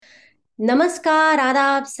नमस्कार,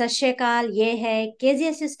 आदाब, सत श्री अकाल। ये है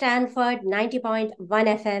केजीएस स्टैनफोर्ड 90.1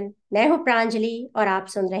 एफएम। मैं हूं प्रांजलि और आप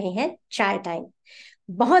सुन रहे हैं चाय टाइम।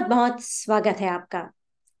 बहुत बहुत स्वागत है आपका।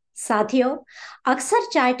 साथियों, अक्सर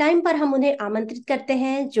चाय टाइम पर हम उन्हें आमंत्रित करते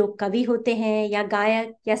हैं जो कवि होते हैं या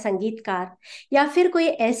गायक या संगीतकार या फिर कोई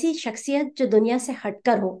ऐसी शख्सियत जो दुनिया से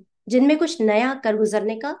हटकर हो, जिनमें कुछ नया कर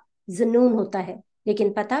गुजरने का जुनून होता है।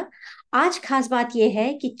 लेकिन पता, आज खास बात यह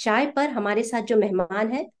है कि चाय पर हमारे साथ जो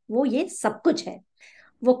मेहमान है वो ये सब कुछ है।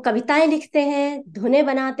 वो कविताएं लिखते हैं, धुनें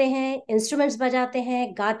बनाते हैं, इंस्ट्रूमेंट्स बजाते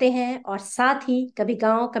हैं, गाते हैं और साथ ही कभी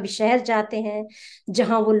गांव कभी शहर जाते हैं,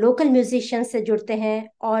 जहां वो लोकल म्यूजिशियन से जुड़ते हैं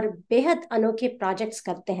और बेहद अनोखे प्रोजेक्ट्स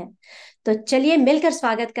करते हैं। तो चलिए मिलकर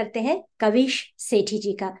स्वागत करते हैं कविश सेठी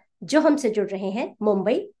जी का, जो हमसे जुड़ रहे हैं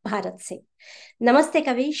मुंबई, भारत से। नमस्ते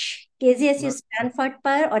कविश। केजीएस मैं स्टैनफोर्ड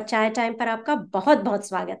पर और चाय टाइम पर आपका बहुत बहुत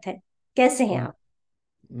स्वागत है। कैसे हैं मैं आप?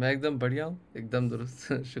 मैं एकदम बढ़िया हूँ, एकदम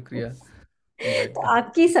दुरुस्त। शुक्रिया इनवाइट तो करने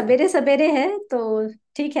आपकी सवेरे सवेरे है तो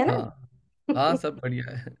ठीक है का। ना? हाँ, हाँ, सब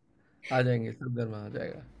बढ़िया है। आ जाएंगे, सब घर में आ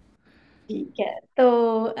जाएगा। ठीक है।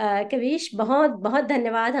 तो कविश, बहुत बहुत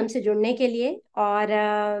धन्यवाद हमसे जुड़ने के लिए। और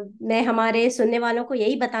मैं हमारे सुनने वालों को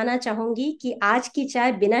यही बताना चाहूंगी कि आज की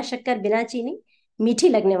चाय बिना शक्कर बिना चीनी मीठी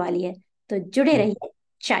लगने वाली है। तो जुड़े हम्म। रहिए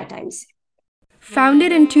चाय टाइम से।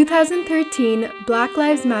 Founded in 2013, Black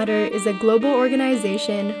Lives Matter is a global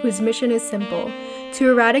organization whose mission is simple: to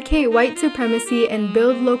eradicate white supremacy and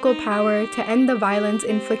build local power to end the violence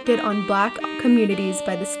inflicted on black communities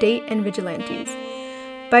by the state and vigilantes.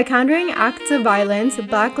 By countering acts of violence,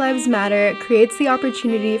 Black Lives Matter creates the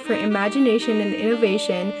opportunity for imagination and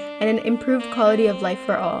innovation and an improved quality of life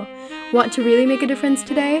for all. Want to really make a difference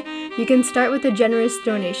today? You can start with a generous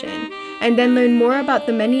donation and then learn more about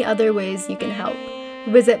the many other ways you can help.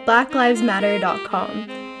 Visit blacklivesmatter.com.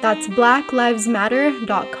 That's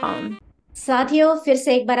blacklivesmatter.com. साथियों, फिर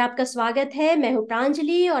से एक बार आपका स्वागत है। मैं हूं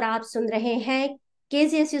प्रांजलि और आप सुन रहे हैं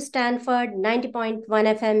KGS Stanford 90.1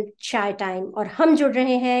 FM chai time. और हम जुड़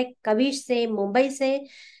रहे हैं कविश से, मुंबई से।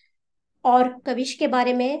 और कविश के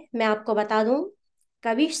बारे में मैं आपको बता दूं,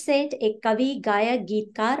 कविश सेठ एक कवि, गायक,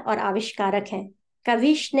 गीतकार और आविष्कारक हैं।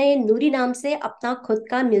 कविश ने नूरी नाम से अपना खुद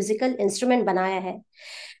का म्यूजिकल इंस्ट्रूमेंट बनाया है।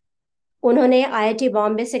 उन्होंने आईआईटी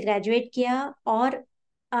बॉम्बे से ग्रेजुएट किया और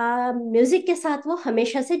म्यूजिक के साथ वो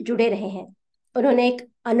हमेशा से जुड़े रहे हैं। उन्होंने एक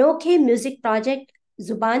अनोखे म्यूजिक प्रोजेक्ट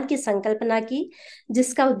जुबान की संकल्पना की,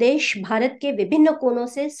 जिसका उद्देश्य भारत के विभिन्न कोनों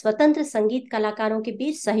से स्वतंत्र संगीत कलाकारों के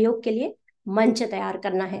बीच सहयोग के लिए मंच तैयार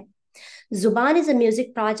करना है। Zubaan is a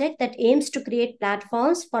music project that aims to create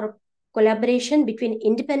platforms for collaboration between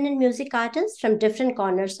independent music artists from different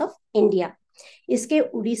corners of India. इसके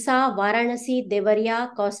उड़ीसा, वाराणसी, देवरिया,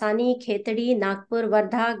 कौसानी, खेतड़ी, नागपुर,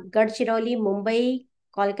 वर्धा, गढ़चिरौली, मुंबई,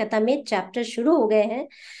 कोलकाता में चैप्टर शुरू हो गए हैं,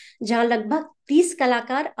 जहां लगभग 30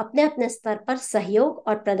 कलाकार अपने अपने स्तर पर सहयोग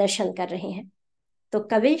और प्रदर्शन कर रहे हैं। तो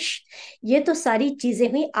कविश, ये तो सारी चीजें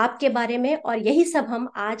हुई आपके बारे में और यही सब हम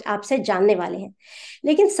आज आपसे जानने वाले हैं।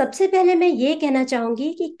 लेकिन सबसे पहले मैं ये कहना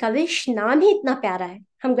चाहूंगी कि कविश नाम ही इतना प्यारा है।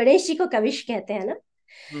 हम गणेश जी को कविश कहते हैं ना?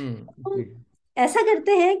 तो जी। ऐसा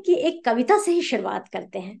करते हैं कि एक कविता से ही शुरुआत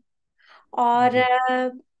करते हैं। और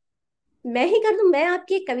जी। मैं ही कर दूं, मैं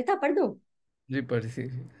आपकी एक कविता पढ़ दूं। जी, पढ़िए।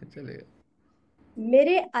 चलेगा।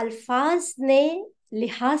 मेरे अल्फाज ने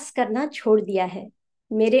लिहाज करना छोड़ दिया है।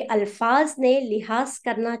 मेरे अल्फाज ने लिहाज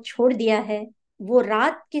करना छोड़ दिया है। वो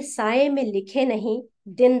रात के साए में लिखे नहीं,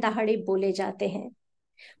 दिन दहाड़े बोले जाते हैं।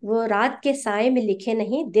 वो रात के साए में लिखे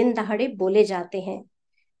नहीं, दिन दहाड़े बोले जाते हैं।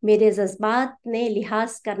 मेरे जज्बात ने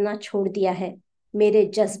लिहाज करना छोड़ दिया है। मेरे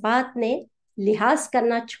जज्बात ने लिहाज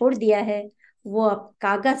करना छोड़ दिया है। वो अब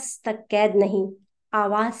कागज तक कैद नहीं,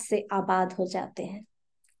 आवाज से आबाद हो जाते हैं।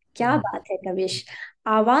 क्या हम्म। बात है कविश!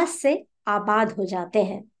 आवाज से आबाद हो जाते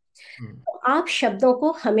हैं। हम्म। तो आप शब्दों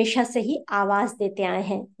को हमेशा से ही आवाज देते आए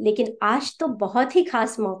हैं, लेकिन आज तो बहुत ही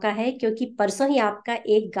खास मौका है क्योंकि परसों ही आपका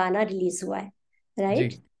एक गाना रिलीज हुआ है, जी।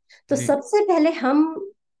 राइट? तो जी। सबसे पहले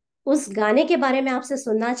हम उस गाने के बारे में आपसे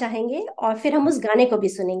सुनना चाहेंगे और फिर हम उस गाने को भी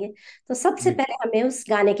सुनेंगे। तो सबसे जी। पहले हमें उस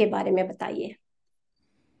गाने के बारे में बताइए।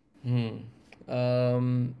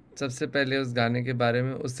 सबसे पहले उस गाने के बारे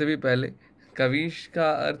में, उससे भी पहले, कवीश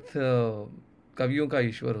का अर्थ कवियों का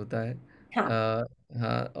ईश्वर होता है। हाँ।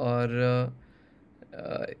 हाँ, और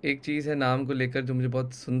एक चीज़ है नाम को लेकर जो मुझे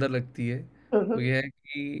बहुत सुंदर लगती है। वो हम्म। ये है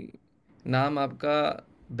कि नाम आपका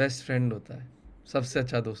बेस्ट फ्रेंड होता है, सबसे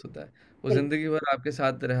अच्छा दोस्त होता है। वो बिल्कुल। ज़िंदगी भर आपके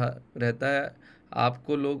साथ रहता है।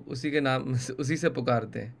 आपको लोग उसी के नाम उसी से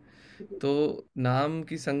पुकारते हैं। तो नाम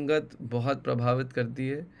की संगत बहुत प्रभावित करती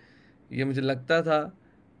है, ये मुझे लगता था।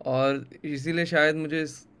 और इसीलिए शायद मुझे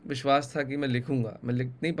इस विश्वास था कि मैं लिखूंगा। मैं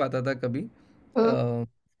लिख नहीं पाता था कभी। हम्म।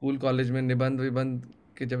 स्कूल कॉलेज में निबंध विबंध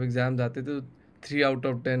के जब एग्ज़ाम्स आते थे तो 3 आउट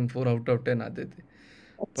ऑफ 10, 4 आउट ऑफ 10 आते थे।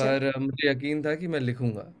 अच्छा। पर मुझे यकीन था कि मैं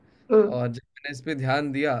लिखूँगा, हम्म। और जब मैंने इस पे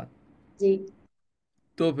ध्यान दिया जी।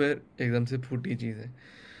 तो फिर एकदम से फूटी चीज़ें।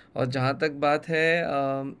 और जहाँ तक बात है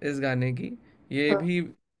इस गाने की, ये हाँ। भी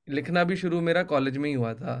लिखना भी शुरू मेरा कॉलेज में ही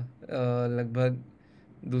हुआ था, लगभग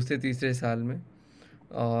दूसरे तीसरे साल में।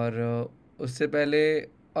 और उससे पहले,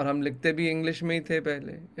 और हम लिखते भी इंग्लिश में ही थे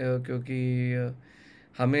पहले, क्योंकि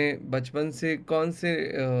हमें बचपन से कौन से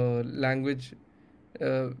लैंग्वेज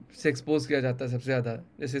से एक्सपोज किया जाता है सबसे ज़्यादा,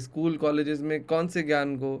 जैसे स्कूल कॉलेजेस में कौन से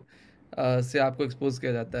ज्ञान को से आपको एक्सपोज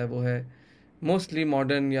किया जाता है, वो है मोस्टली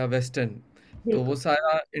मॉडर्न या वेस्टर्न। तो वो बिल्कुल।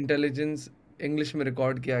 सारा इंटेलिजेंस इंग्लिश में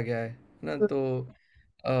रिकॉर्ड किया गया है ना। हम्म।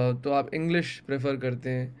 तो आप इंग्लिश प्रेफर करते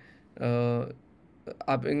हैं,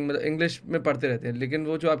 आप मतलब इंग्लिश में पढ़ते रहते हैं, लेकिन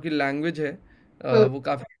वो जो आपकी लैंग्वेज है हम्म। वो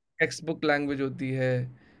काफ़ी टेक्स्ट बुक लैंग्वेज होती है,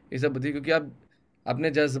 ये सब होती है, क्योंकि आप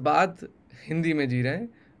अपने जज्बात हिंदी में जी रहे हैं,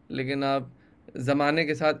 लेकिन आप ज़माने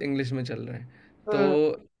के साथ इंग्लिश में चल रहे हैं। तो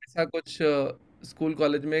हम्म। ऐसा कुछ स्कूल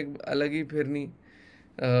कॉलेज में एक अलग ही फिरनी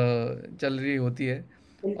चल रही होती है।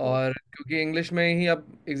 बिल्कुल। और क्योंकि इंग्लिश में ही आप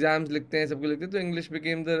एग्ज़ाम्स लिखते हैं, सब कुछ लिखते हैं, तो इंग्लिश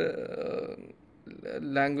बिकेम द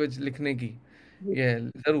लैंग्वेज लिखने की। जी। ये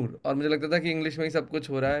ज़रूर, और मुझे लगता था कि इंग्लिश में ही सब कुछ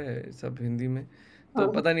हो रहा है, सब हिंदी में तो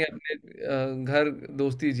हाँ। पता नहीं, अपने घर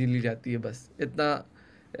दोस्ती जी ली जाती है, बस इतना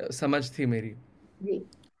समझ थी मेरी। जी।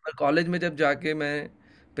 और कॉलेज में जब जाके मैं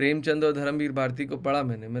प्रेमचंद और धर्मवीर भारती को पढ़ा,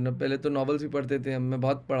 मैंने पहले तो नॉवेल्स भी पढ़ते थे हम, मैं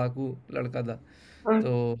बहुत पढ़ाकू लड़का था। हाँ।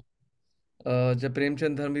 तो जब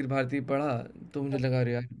प्रेमचंद धर्मवीर भारती पढ़ा तो मुझे लगा,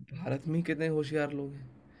 अरे यार, भारत में ही कितने होशियार लोग हैं।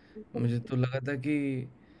 मुझे तो लगा था कि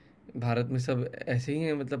भारत में सब ऐसे ही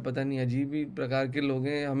हैं, मतलब पता नहीं अजीब ही प्रकार के लोग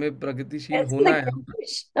हैं, हमें प्रगतिशील ऐसे होना है लगे हम।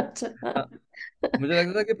 कुछ। अच्छा। हाँ, मुझे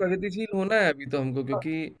लगता था कि प्रगतिशील होना है अभी तो हमको,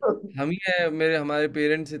 क्योंकि हाँ। हम ही है, हमारे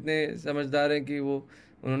पेरेंट्स इतने समझदार हैं कि वो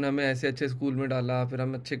उन्होंने हमें ऐसे अच्छे स्कूल में डाला, फिर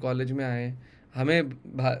हम अच्छे कॉलेज में आए। हमें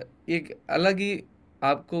एक अलग ही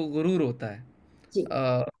आपको गुरूर होता है। जी।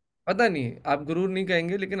 अ, पता नहीं, आप गुरूर नहीं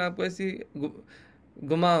कहेंगे, लेकिन आपको ऐसी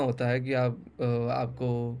गुमा होता है कि आप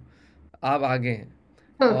आगे हैं।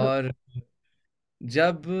 हाँ। हाँ। और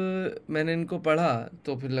जब मैंने इनको पढ़ा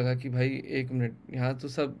तो फिर लगा कि भाई एक मिनट, यहाँ तो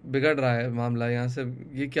सब बिगड़ रहा है मामला, यहाँ से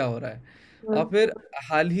ये क्या हो रहा है। और हाँ। फिर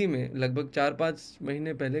हाल ही में लगभग 4-5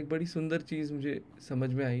 महीने पहले एक बड़ी सुंदर चीज़ मुझे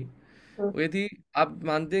समझ में आई। हाँ। वो ये थी, आप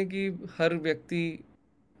मानते हैं कि हर व्यक्ति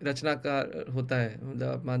रचनाकार होता है, मतलब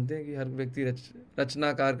आप मानते हैं कि हर व्यक्ति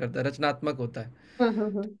रचनाकार करता है, रचनात्मक होता है। हाँ। हाँ।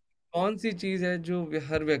 हाँ। कौन सी चीज़ है जो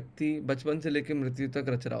हर व्यक्ति बचपन से लेकर मृत्यु तक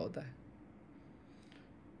रच रहा होता है?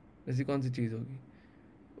 ऐसी कौन सी चीज़ होगी?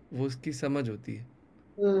 वो उसकी समझ होती है।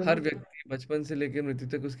 हर हम्म। व्यक्ति बचपन से लेकर मृत्यु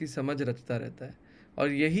तक उसकी समझ रचता रहता है,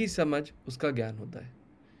 और यही समझ उसका ज्ञान होता है।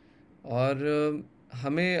 और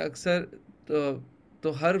हमें अक्सर तो,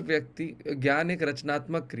 तो हर व्यक्ति, ज्ञान एक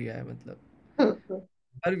रचनात्मक क्रिया है, मतलब हाँ।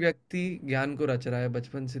 हर व्यक्ति ज्ञान को रच रहा है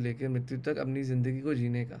बचपन से लेकर मृत्यु तक अपनी ज़िंदगी को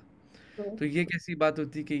जीने का। हाँ। तो ये कैसी बात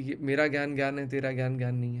होती है कि मेरा ज्ञान ज्ञान है, तेरा ज्ञान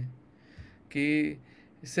ज्ञान नहीं है, कि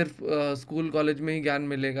सिर्फ स्कूल कॉलेज में ही ज्ञान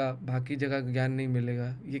मिलेगा, बाकी जगह ज्ञान नहीं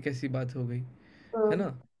मिलेगा, ये कैसी बात हो गई, है हाँ। ना।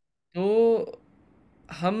 तो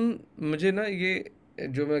हम मुझे ना ये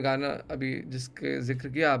जो मैं गाना अभी जिसके जिक्र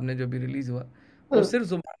किया आपने, जो भी रिलीज हुआ, वो हाँ। सिर्फ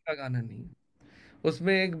जुबान का गाना नहीं है।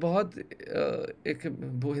 उसमें एक बहुत एक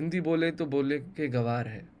हिंदी बोले तो बोले के गवार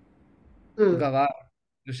है, हम्म। गवार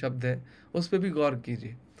जो शब्द है, उस पर भी गौर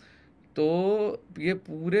कीजिए। तो ये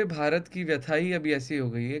पूरे भारत की व्यथा ही अभी ऐसी हो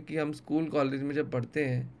गई है कि हम स्कूल कॉलेज में जब पढ़ते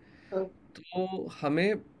हैं, हाँ। तो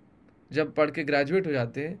हमें जब पढ़ के ग्रेजुएट हो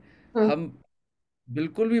जाते हैं, हाँ। हम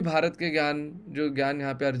बिल्कुल भी भारत के ज्ञान, जो ज्ञान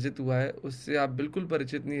यहाँ पे अर्जित हुआ है, उससे आप बिल्कुल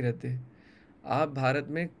परिचित नहीं रहते। आप भारत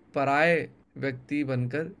में एक पराये व्यक्ति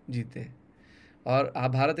बनकर जीते हैं, और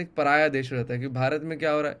भारत एक पराया देश हो जाता है कि भारत में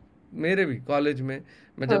क्या हो रहा है। मेरे भी कॉलेज में,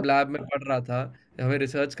 मैं हाँ। जब लैब में पढ़ रहा था, हमें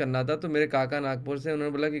रिसर्च करना था, तो मेरे काका नागपुर से,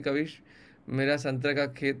 उन्होंने बोला कि कविश, मेरा संतरे का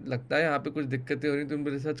खेत लगता है यहाँ पे, कुछ दिक्कतें हो रही, तुम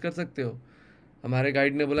रिसर्च कर सकते हो। हमारे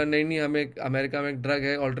गाइड ने बोला, नहीं नहीं, हमें अमेरिका में एक ड्रग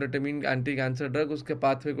है ऑल्ट्राटेमिन, एंटी कैंसर ड्रग, उसके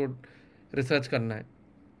पाथवे को रिसर्च करना है।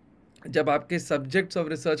 जब आपके सब्जेक्ट्स ऑफ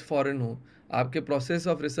रिसर्च फॉरेन हो, आपके प्रोसेस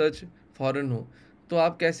ऑफ रिसर्च फॉरेन हो, तो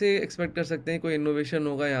आप कैसे एक्सपेक्ट कर सकते हैं कोई इनोवेशन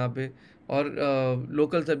होगा यहाँ पे, और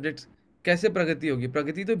लोकल सब्जेक्ट्स कैसे प्रगति होगी?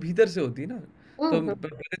 प्रगति तो भीतर से होती है ना। तो हाँ।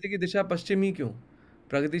 प्रगति की दिशा पश्चिम ही क्यों?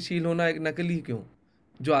 प्रगतिशील होना एक नकली क्यों,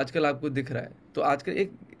 जो आजकल आपको दिख रहा है? तो आजकल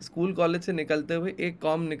एक स्कूल कॉलेज से निकलते हुए एक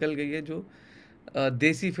कॉम निकल गई है, जो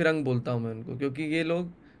देसी फिरंग बोलता हूँ मैं उनको, क्योंकि ये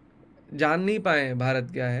लोग जान नहीं पाए हैं भारत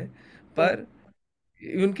क्या है। हाँ। पर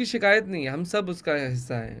उनकी शिकायत नहीं है, हम सब उसका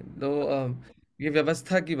हिस्सा हैं। तो ये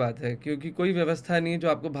व्यवस्था की बात है, क्योंकि कोई व्यवस्था नहीं है जो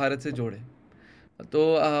आपको भारत से जोड़े।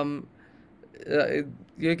 तो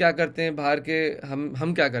ये क्या करते हैं बाहर के,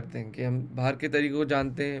 हम क्या करते हैं कि हम बाहर के तरीकों को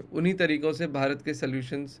जानते हैं, उन्हीं तरीकों से भारत के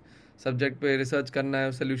सॉल्यूशंस सब्जेक्ट पे रिसर्च करना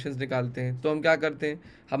है, सॉल्यूशंस निकालते हैं। तो हम क्या करते हैं,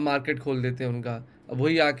 हम मार्केट खोल देते हैं उनका। अब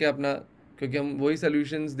वही आके अपना, क्योंकि हम वही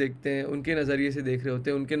सॉल्यूशंस देखते हैं, उनके नज़रिए से देख रहे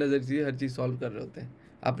होते हैं, उनके नज़रिए से हर चीज़ सॉल्व कर रहे होते हैं,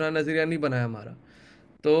 अपना नज़रिया नहीं बनाया हमारा।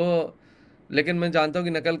 तो लेकिन मैं जानता हूँ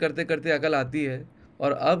कि नकल करते करते अकल आती है,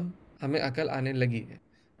 और अब हमें अकल आने लगी है।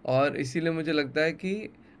 और इसीलिए मुझे लगता है कि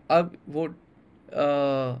अब वो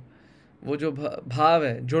जो भाव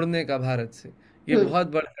है जुड़ने का भारत से, ये हम्म बहुत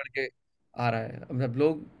बढ़ चढ़ के आ रहा है। मतलब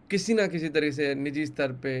लोग किसी ना किसी तरीके से निजी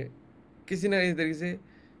स्तर पे, किसी ना किसी तरीके से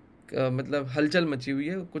मतलब हलचल मची हुई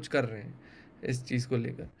है, कुछ कर रहे हैं इस चीज़ को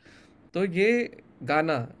लेकर। तो ये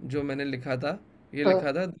गाना जो मैंने लिखा था, ये हम्म लिखा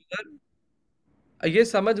था 2000, ये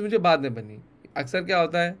समझ मुझे बाद में बनी। अक्सर क्या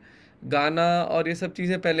होता है, गाना और ये सब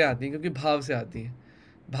चीज़ें पहले आती हैं क्योंकि भाव से आती हैं,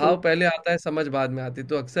 हम्म भाव पहले आता है, समझ बाद में आती है।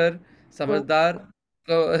 तो अक्सर हम्म समझदार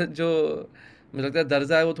का जो मुझे लगता है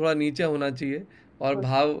दर्जा है वो थोड़ा नीचे होना चाहिए, और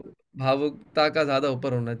हम्म, भावुकता का ज़्यादा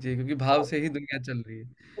ऊपर होना चाहिए, क्योंकि भाव से ही दुनिया चल रही है।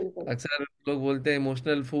 बिल्कुल। अक्सर लोग बोलते हैं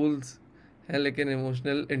इमोशनल फूल्स हैं, लेकिन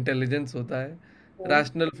इमोशनल इंटेलिजेंस होता है, हम्म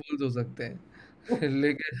रैशनल फूल्स हो सकते हैं।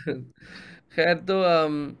 लेकिन खैर, तो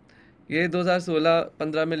ये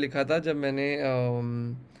 2016-15 में लिखा था, जब मैंने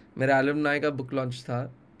मेरा एलुमनाई का बुक लॉन्च था।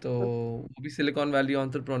 तो वो भी सिलिकॉन वैली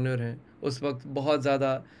एंटरप्रेन्योर हैं। उस वक्त बहुत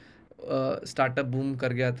ज़्यादा स्टार्टअप बूम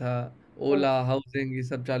कर गया था, हम्म ओला, हाउसिंग, ये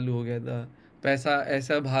सब चालू हो गया था, पैसा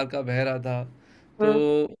ऐसा बाहर का बह रहा था। तो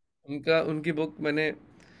हम्म उनका उनकी बुक मैंने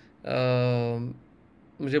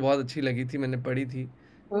मुझे बहुत अच्छी लगी थी, मैंने पढ़ी थी।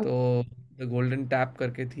 हम्म तो द गोल्डन टैप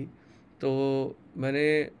करके थी। तो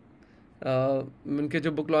मैंने उनके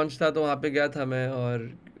जो बुक लॉन्च था तो वहाँ पे गया था मैं,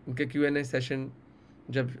 और उनके Q&A सेशन,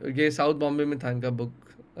 जब ये साउथ बॉम्बे में था इनका बुक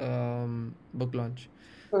लॉन्च।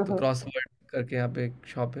 तो हम्म, क्रॉसवर्ड करके यहाँ पे एक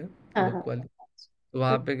शॉप है, हाँ हाँ। बुक वाली। तो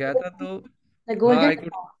वहाँ पे गया था, तो द वहाँ गोल्डन। आई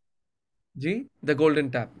कुड, जी, द गोल्डन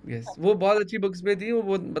टैप, यस, वो बहुत अच्छी बुक्स पे थी।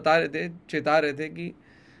 वो बता रहे थे, चेता रहे थे कि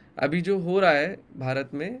अभी जो हो रहा है भारत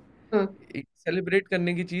में, हम्म एक सेलिब्रेट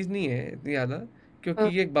करने की चीज़ नहीं है इतनी ज़्यादा, क्योंकि हम्म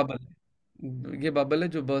ये एक बबल है, ये बबल है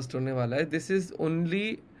जो बर्स्ट होने वाला है। This is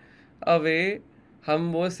only a way,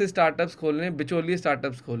 हम वो से स्टार्टअप्स खोल रहे हैं, बिचौलिए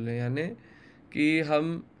स्टार्टअप्स खोल रहे हैं, यानी कि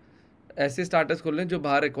हम ऐसे स्टार्टअप्स खोल रहे हैं जो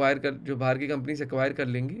बाहर की कंपनी से एक्वायर कर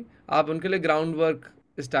लेंगी। आप उनके लिए ग्राउंड वर्क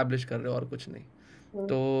इस्टेब्लिश कर रहे हो और कुछ नहीं। हम्म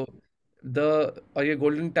तो द और ये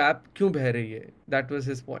गोल्डन टैप क्यों बह रही है, दैट वाज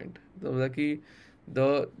हिज पॉइंट। तो मतलब कि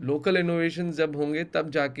द लोकल इनोवेशंस जब होंगे तब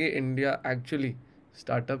जाके India actually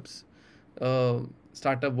startups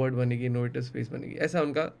startup world बनेगी, इनोवेटिव स्पेस बनेगी, ऐसा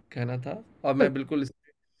उनका कहना था। और मैं बिल्कुल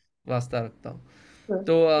इससे वास्ता रखता हूँ। हम्म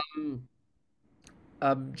तो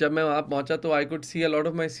अब जब मैं वहाँ पहुँचा तो I could see a lot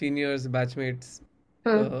of my seniors, batchmates,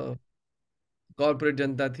 hmm corporate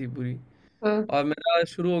जनता थी पूरी। हम्म और मेरा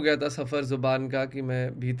शुरू हो गया था सफ़र ज़ुबान का, कि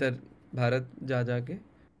मैं भीतर भारत जा जाके हम्म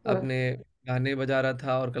अपने गाने बजा रहा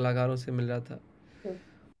था और कलाकारों से मिल रहा था। हम्म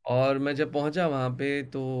और मैं जब पहुंचा वहाँ पे,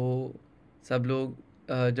 तो सब लोग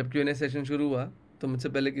जब Q&A सेशन शुरू हुआ, तो मुझसे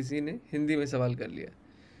पहले किसी ने हिंदी में सवाल कर लिया।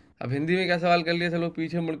 अब हिंदी में क्या सवाल कर लिया, सब लोग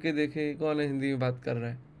पीछे मुड़ के देखे, कौन है हिंदी में बात कर रहा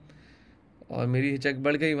है। और मेरी हिचक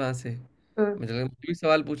बढ़ गई वहाँ से, हम्म मुझे लगा मुझे भी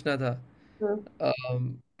सवाल पूछना था।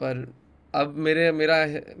 हम्म पर अब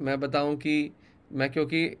मैं बताऊं कि मैं,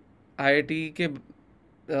 क्योंकि आईआईटी के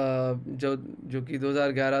जो जो कि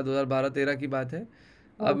 2011 2012 13 की बात है।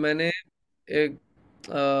 अब हम्म मैंने एक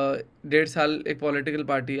 1.5 साल एक पॉलिटिकल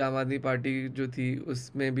पार्टी, आम आदमी पार्टी जो थी,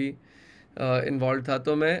 उसमें भी इन्वॉल्व था।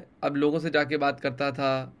 तो मैं अब लोगों से जाके बात करता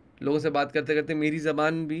था, लोगों से बात करते करते मेरी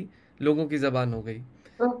ज़बान भी लोगों की ज़बान हो गई,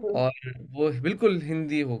 हम्म और वो बिल्कुल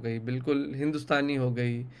हिंदी हो गई, बिल्कुल हिंदुस्तानी हो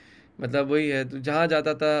गई। मतलब वही है, तो जहाँ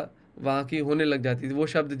जाता था वहाँ की होने लग जाती थी, वो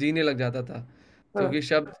शब्द जीने लग जाता था। हम्म क्योंकि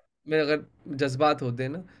शब्द में अगर जज्बात होते हैं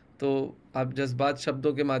ना, तो आप जज्बात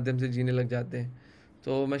शब्दों के माध्यम से जीने लग जाते हैं।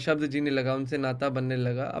 तो मैं शब्द जीने लगा, उनसे नाता बनने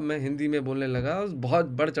लगा। अब मैं हिंदी में बोलने लगा, और बहुत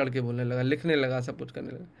बढ़ चढ़ के बोलने लगा, लिखने लगा, सब कुछ करने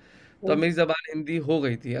लगा। तो अब हम्म मेरी ज़बान हिंदी हो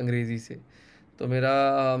गई थी अंग्रेज़ी से। तो मेरा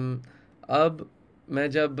अब मैं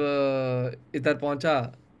जब इधर पहुंचा,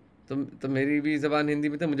 तो मेरी भी ज़बान हिंदी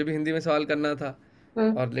में थी, मुझे भी हिंदी में सवाल करना था।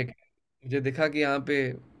 हम्म और लेकिन मुझे दिखा कि यहाँ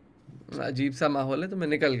पे अजीब सा माहौल है, तो मैं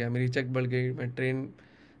निकल गया, मेरी चेक बढ़ गई, मैं ट्रेन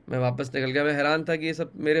में वापस निकल गया। मैं हैरान था कि ये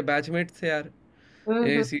सब मेरे बैचमेट थे यार, ये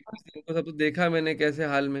हम्म सीनियर्स, इनको सब तो देखा मैंने कैसे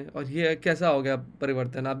हाल में, और ये कैसा हो गया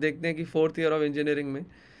परिवर्तन। आप देखते हैं कि 4th ईयर ऑफ इंजीनियरिंग में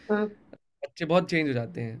हम्म बच्चे बहुत चेंज हो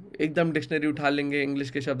जाते हैं, एकदम डिक्शनरी उठा लेंगे,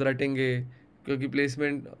 इंग्लिश के शब्द रटेंगे, क्योंकि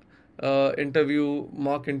प्लेसमेंट इंटरव्यू,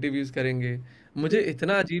 मॉक इंटरव्यूज करेंगे। मुझे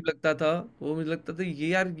इतना अजीब लगता था वो, मुझे लगता था ये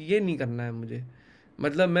यार, ये नहीं करना है मुझे।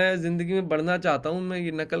 मतलब मैं ज़िंदगी में बढ़ना चाहता हूँ, मैं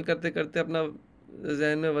ये नकल करते करते अपना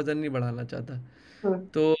जहन में वज़न नहीं बढ़ाना चाहता।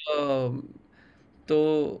 तो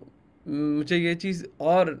मुझे ये चीज़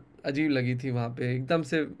और अजीब लगी थी वहाँ पे, एकदम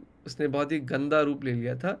से उसने बहुत ही गंदा रूप ले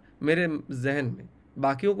लिया था मेरे जहन में,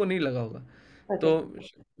 बाकियों को नहीं लगा होगा। तो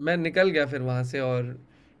मैं निकल गया फिर वहाँ से और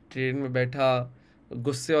ट्रेन में बैठा,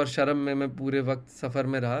 गुस्से और शर्म में मैं पूरे वक्त सफ़र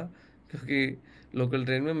में रहा, क्योंकि लोकल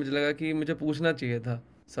ट्रेन में मुझे लगा कि मुझे पूछना चाहिए था,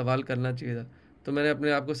 सवाल करना चाहिए था। तो मैंने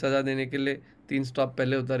अपने आप को सज़ा देने के लिए 3 स्टॉप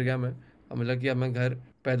पहले उतर गया मैं, और मुझे लगा कि अब मैं घर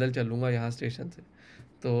पैदल चलूँगा यहाँ स्टेशन से।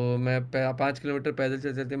 तो मैं 5 किलोमीटर पैदल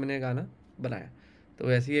चलते चलते मैंने गाना बनाया।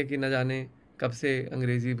 तो ऐसी है कि न जाने कब से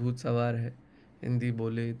अंग्रेज़ी भूत सवार है, हिंदी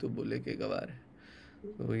बोले तो बोले के गवार है।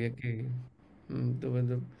 तो ये कि तो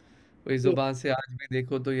मतलब वही ज़ुबान से आज भी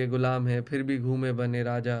देखो तो ये गुलाम है, फिर भी घूमे बने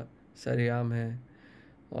राजा सरेआम है।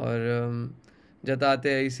 और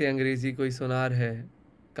जताते ऐसे अंग्रेज़ी कोई सुनार है,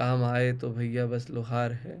 काम आए तो भैया बस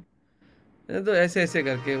लोहार है। तो ऐसे ऐसे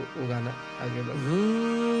करके वो गाना आगे बढ़।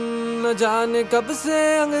 न जाने कब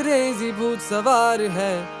से अंग्रेजी भूत सवार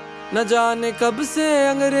है, न जाने कब से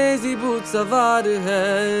अंग्रेजी भूत सवार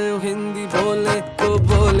है। हिंदी बोले तो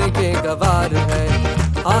बोले के गवार है,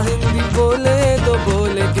 हाँ हिंदी बोले तो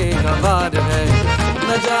बोले के गवार है।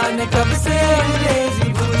 न जाने कब से अंग्रेजी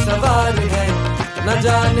भूत सवार है, न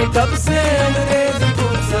जाने कब से अंग्रेजी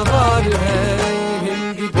भूत सवार है।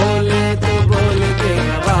 हिंदी बोले तो बोले के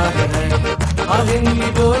गवार है, हाँ हिंदी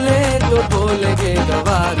बोले तो बोले के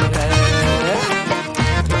गवार है।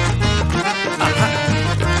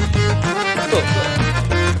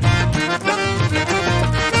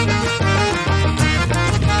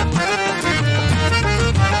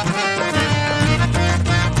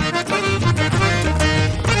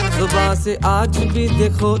 जुबां से आज भी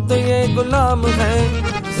देखो तो ये गुलाम है,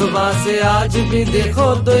 जुबां से आज भी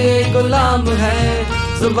देखो तो ये गुलाम है,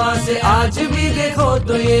 जुबां से आज भी देखो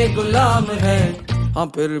तो ये गुलाम है। हाँ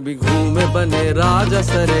फिर भी घूमे बने राजा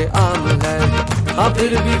सरे आम है, हाँ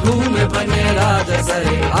फिर भी घूमे बने राजा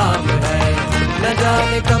सरे आम है। न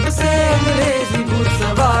जाने कब से अंग्रेजी भूत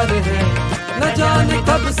सवार है, न जाने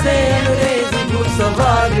कब से अंग्रेजी भूत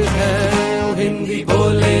सवार है। हिंदी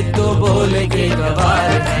बोले तो बोले के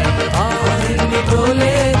गवार है, हाँ हिंदी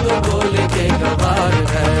बोले तो बोले के गवार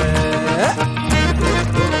है।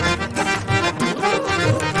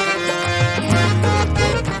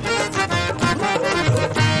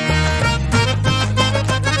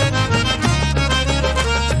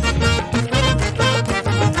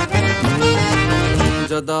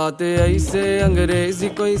 जताते ऐसे अंग्रेजी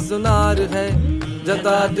कोई सुनार है,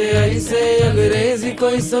 जताते ऐसे अंग्रेजी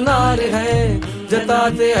कोई सुनार है,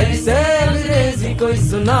 जताते ऐसे अंग्रेजी कोई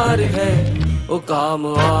सुनार है। ओ काम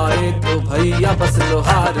आए तो भैया बस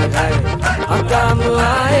लोहार है, हाँ काम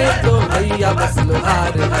आए तो भैया बस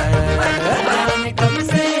लोहार है। न जाने कब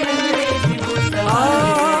से अंग्रेजी भूत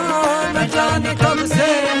सवार, न जाने कब से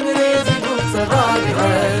अंग्रेजी भूत सवार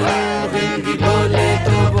है। हिंदी बोले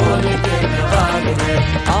तो बोले के गवार है,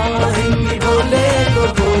 हाँ हिंदी बोले तो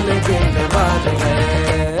बोले के गवार है।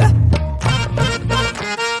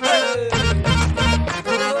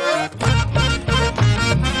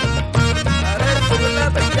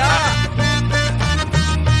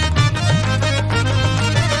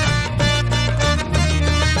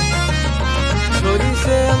 छोरी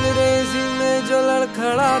से अंग्रेजी में जो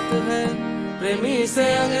लड़खड़ाते हैं, प्रेमी से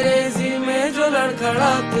अंग्रेजी में जो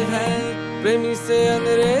लड़खड़ाते हैं, प्रेमी से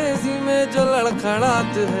अंग्रेजी में जो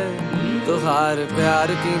लड़खड़ाते हैं। तुहार प्यार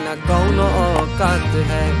की न कौनो औकात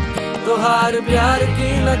है, तुहार प्यार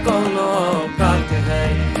की न कौनो औकात है।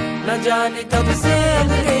 न जाने कब से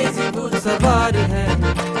अंग्रेजी भूत सवार है,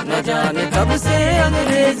 न जाने कब से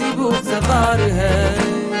अंग्रेजी भूत सवार है।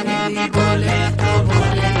 हिंदी बोले तो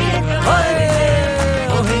बोले के गवार है,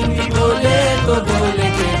 ओ हिंदी बोले तो बोले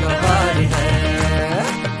के गवार है।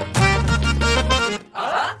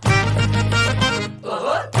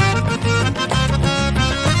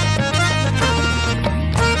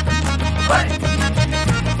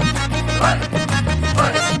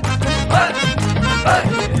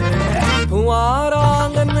 फुआरा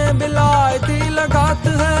आंगन में बिलायती लगात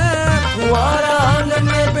है, फुआरा आंगन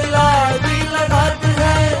में बिलायती लगात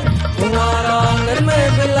है, फुआरा आंगन में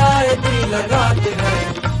बिलायती लगात है।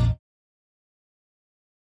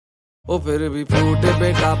 ओ फिर भी फूटे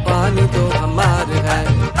बेटा पानी तो हमार है,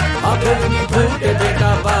 और फिर भी फूटे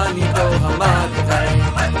बेटा पानी तो हमार है।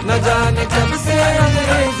 न जाने कब से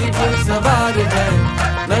अंग्रेजी भूत सवार है,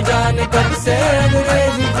 न जाने कब से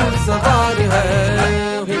अंग्रेजी भूत सवार है।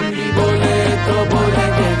 हिंदी बोले तो बोले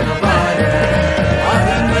के गवार है,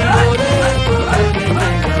 हिंदी बोले तो बोले के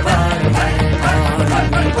गवार है,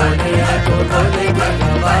 हिंदी बोले तो बोले के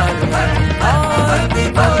गवार है, हिंदी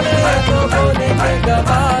बोले तो बोले के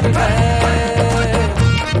गवार है।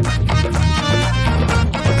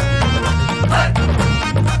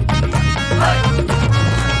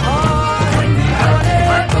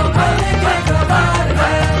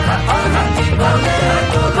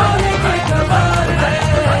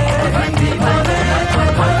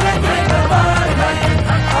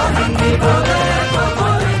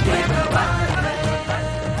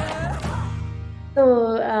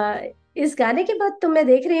 इस गाने के बाद तो मैं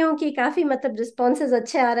देख रही हूँ कि काफी मतलब रिस्पॉन्सेज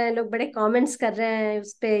अच्छे आ रहे हैं, लोग बड़े कमेंट्स कर रहे हैं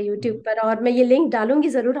उस पे यूट्यूब पर, और मैं ये लिंक डालूंगी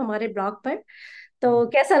जरूर हमारे ब्लॉग पर। तो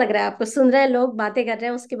कैसा लग रहा है आपको, सुन रहे हैं लोग, बातें कर रहे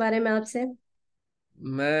हैं उसके बारे में आपसे?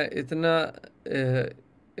 मैं इतना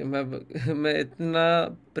मैं इतना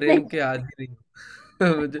नहीं। प्रेम के आदी नहीं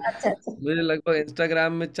हूँ। मुझे अच्छा अच्छा। मुझे लगभग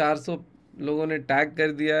इंस्टाग्राम में 400 लोगों ने टैग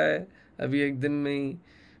कर दिया है अभी एक दिन में ही।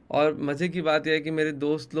 और मज़े की बात यह है कि मेरे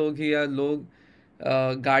दोस्त लोग ही या लोग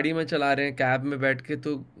गाड़ी में चला रहे हैं कैब में बैठ के,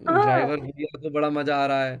 तो हाँ ड्राइवर भैया को बड़ा मज़ा आ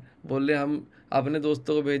रहा है। बोल रहे हम अपने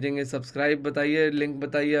दोस्तों को भेजेंगे, सब्सक्राइब बताइए, लिंक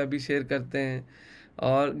बताइए, अभी शेयर करते हैं।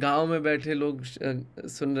 और गांव में बैठे लोग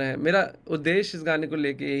सुन रहे हैं। मेरा उद्देश्य इस गाने को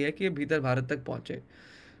लेके यही है कि ये भीतर भारत तक पहुंचे।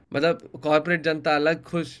 मतलब कॉर्पोरेट जनता अलग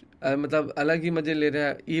खुश, मतलब अलग ही मजे ले रहे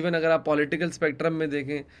हैं। इवन अगर आप पॉलिटिकल स्पेक्ट्रम में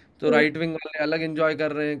देखें तो हम्म, राइट विंग वाले अलग एंजॉय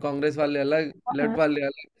कर रहे हैं, कांग्रेस वाले अलग, लेफ्ट हाँ वाले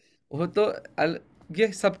अलग। वो तो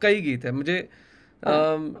ये सबका ही गीत है। मुझे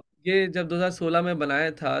हाँ ये जब 2016 में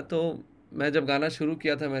बनाया था, तो मैं जब गाना शुरू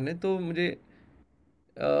किया था मैंने, तो मुझे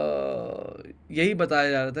यही बताया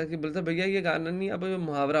जा रहा था कि बोलता भैया ये गाना नहीं, अब ये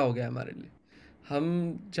मुहावरा हो गया हमारे लिए। हम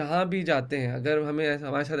जहाँ भी जाते हैं, अगर हमें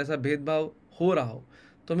हमारे साथ ऐसा भेदभाव हो रहा हो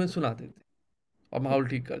तो हमें सुना देते हैं और माहौल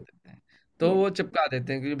ठीक कर देते हैं। तो ये वो चिपका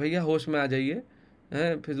देते हैं कि भैया होश में आ जाइए,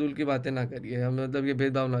 हैं, फिजूल की बातें ना करिए, हम मतलब ये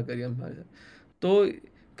भेदभाव ना करिए हमारे साथ। तो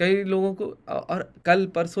कई लोगों को, और कल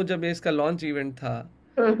परसों जब ये इसका लॉन्च इवेंट था,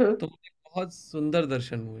 हम्म। तो मुझे बहुत सुंदर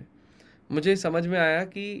दर्शन हुए। मुझे समझ में आया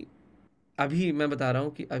कि अभी मैं बता रहा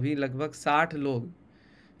हूँ कि अभी लगभग 60 लोग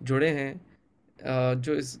जुड़े हैं,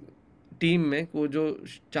 जो इस टीम में को जो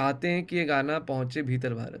चाहते हैं कि ये गाना पहुंचे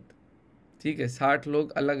भीतर भारत। ठीक है, 60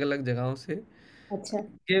 लोग अलग अलग जगहों से। अच्छा।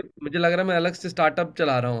 ये मुझे लग रहा है मैं अलग से स्टार्टअप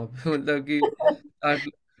चला रहा हूँ अब। मतलब कि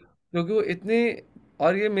क्योंकि वो इतने,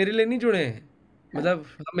 और ये मेरे लिए नहीं जुड़े हैं, मतलब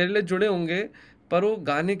हाँ, मेरे लिए जुड़े होंगे, पर वो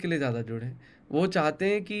गाने के लिए ज़्यादा जुड़े हैं। वो चाहते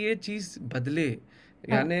हैं कि ये चीज़ बदले।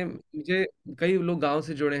 हाँ यानी मुझे कई लोग गांव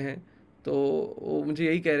से जुड़े हैं, तो वो मुझे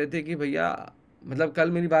यही कह रहे थे कि भैया, मतलब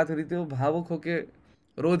कल मेरी बात हो रही थी, वो भावुक होके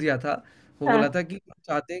रो दिया था। वो बोला हाँ था कि हम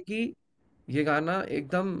चाहते हैं कि ये गाना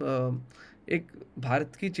एकदम एक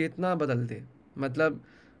भारत की चेतना बदल दे। मतलब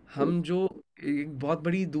हम जो, एक बहुत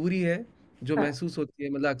बड़ी दूरी है जो हाँ महसूस होती है।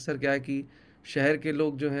 मतलब अक्सर क्या है कि शहर के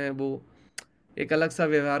लोग जो हैं वो एक अलग सा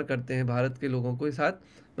व्यवहार करते हैं भारत के लोगों के साथ।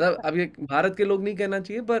 मतलब अब ये भारत के लोग नहीं कहना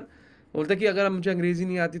चाहिए, पर बोलते हैं कि अगर मुझे अंग्रेजी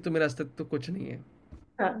नहीं आती तो मेरा अस्तित्व तो कुछ नहीं है।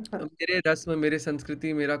 हाँ हाँ मेरे रस्म, मेरे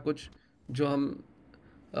संस्कृति, मेरा कुछ जो हम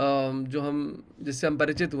जो हम जिससे हम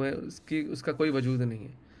परिचित हुए उसकी उसका कोई वजूद नहीं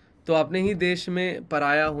है। तो अपने ही देश में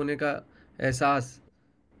पराया होने का एहसास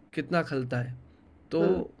कितना खलता है। तो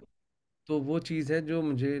हम्म। तो वो चीज़ है जो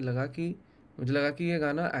मुझे लगा कि ये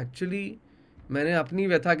गाना एक्चुअली मैंने अपनी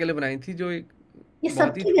व्यथा के लिए बनाई थी, जो एक ये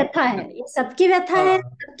बहुत ही सबकी व्यथा छोटी। है, ये सबकी व्यथा है,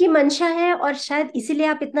 हाँ। सबकी मंशा है, और शायद इसीलिए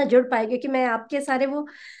आप इतना जुड़ पाए, क्योंकि मैं आपके सारे वो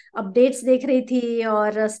अपडेट्स देख रही थी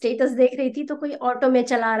और स्टेटस देख रही थी, तो कोई ऑटो में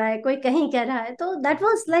चला रहा है, कोई कहीं कह रहा है, तो दैट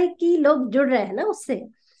वाज लाइक कि लोग जुड़ रहे हैं ना उससे।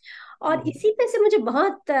 और हम्म, इसी पे से मुझे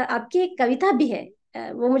बहुत आपकी एक कविता भी है,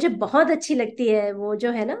 वो मुझे बहुत अच्छी लगती है, वो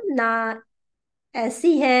जो है ना ना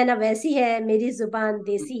ऐसी है ना वैसी है, मेरी जुबान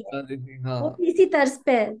देसी है। हाँ, देखिए, हाँ। वो भी इसी तर्ज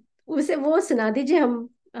पे है। उसे वो सुना दीजिए हम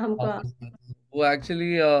हमको हाँ, आप। वो एक्चुअली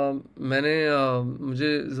मैंने मुझे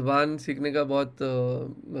ज़ुबान सीखने का बहुत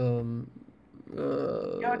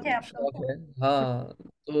शौक है शौक आपको? है। हाँ,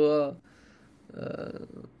 तो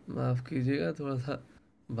माफ़ कीजिएगा, थोड़ा सा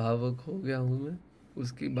भावुक हो गया हूँ मैं,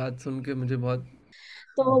 उसकी बात सुन के मुझे बहुत।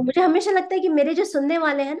 तो मुझे हमेशा लगता है कि मेरे जो सुनने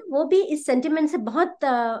वाले हैं ना, वो भी इस सेंटिमेंट से बहुत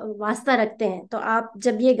वास्ता रखते हैं, तो आप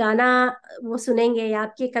जब ये गाना वो सुनेंगे या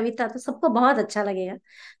आपकी कविता, तो सबको बहुत अच्छा लगेगा।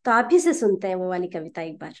 तो आप ही से सुनते हैं वो वाली कविता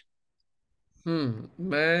एक बार।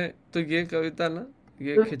 मैं तो ये कविता ना,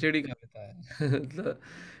 ये हम्म, खिचड़ी कविता है। मतलब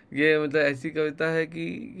ये, मतलब ऐसी कविता है कि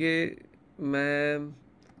ये मैं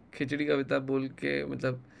खिचड़ी कविता बोल के,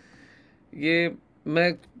 मतलब ये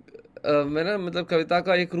मैं मैं ना, मतलब कविता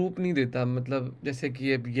का एक रूप नहीं देता। मतलब जैसे कि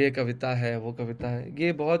ये कविता है, वो कविता है,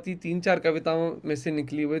 ये बहुत ही 3-4 कविताओं में से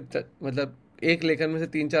निकली हुई, मतलब एक लेखन में से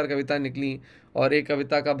 3-4 कविता निकली, और एक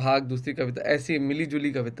कविता का भाग दूसरी कविता, ऐसी मिली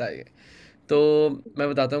जुली कविता है ये। तो मैं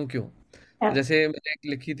बताता हूँ क्यों। तो हाँ, जैसे मैंने एक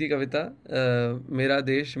लिखी थी कविता, मेरा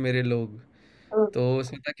देश मेरे लोग। हम्म, तो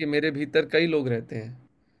उसमें था कि मेरे भीतर कई लोग रहते हैं,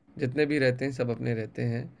 जितने भी रहते हैं सब अपने रहते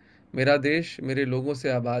हैं। मेरा देश मेरे लोगों से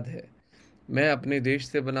आबाद है, मैं अपने देश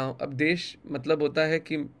से बना हूँ। अब देश मतलब होता है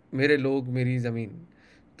कि मेरे लोग, मेरी ज़मीन।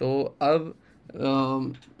 तो अब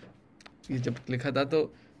ये जब लिखा था,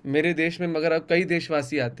 तो मेरे देश में मगर अब कई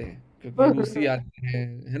देशवासी आते हैं, क्योंकि रूसी हम्म। आते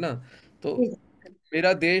हैं, है ना। तो जी,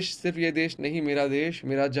 मेरा देश सिर्फ ये देश नहीं, मेरा देश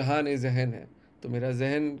मेरा जहान ए जहन है। तो मेरा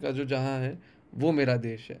जहन का जो जहां है वो मेरा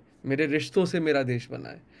देश है, मेरे रिश्तों से मेरा देश बना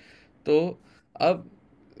है। तो अब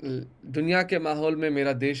दुनिया के माहौल में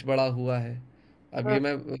मेरा देश बड़ा हुआ है। अब ये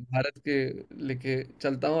मैं भारत के लेके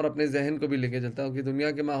चलता हूँ और अपने जहन को भी लेके चलता हूँ कि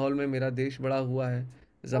दुनिया के माहौल में मेरा देश बड़ा हुआ है,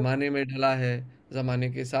 ज़माने में ढला है,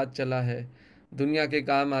 ज़माने के साथ चला है, दुनिया के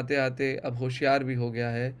काम आते आते अब होशियार भी हो गया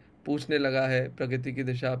है, पूछने लगा है प्रगति की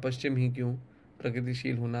दिशा पश्चिम ही क्यों,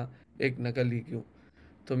 प्रगतिशील होना एक नकल ही क्यों।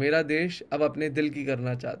 तो मेरा देश अब अपने दिल की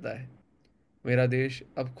करना चाहता है, मेरा देश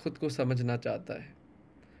अब खुद को समझना चाहता है।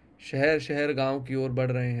 शहर शहर गांव की ओर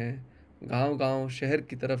बढ़ रहे हैं, गांव गांव शहर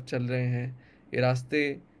की तरफ चल रहे हैं। ये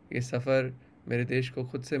रास्ते, ये सफ़र मेरे देश को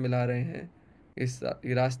खुद से मिला रहे हैं।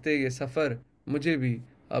 ये रास्ते, ये सफ़र मुझे भी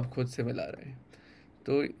अब खुद से मिला रहे हैं।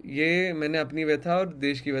 तो ये मैंने अपनी व्यथा और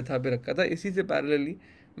देश की व्यथा पे रखा था। इसी से पैरेलली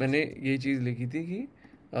मैंने ये चीज़ लिखी थी कि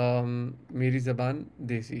मेरी ज़बान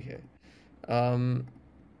देसी है।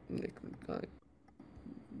 एक मिनट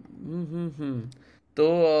तो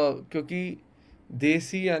क्योंकि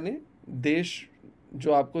देसी यानी देश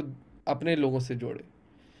जो आपको अपने लोगों से जोड़े।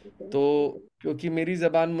 तो क्योंकि मेरी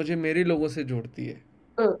ज़बान मुझे मेरे लोगों से जोड़ती है,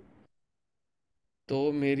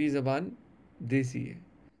 तो मेरी ज़बान देसी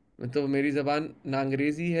है। तो मेरी ज़बान ना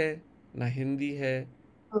अंग्रेज़ी है, ना हिंदी है,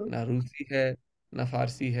 ना रूसी है, ना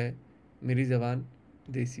फ़ारसी है। मेरी ज़बान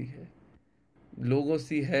देसी है, लोगों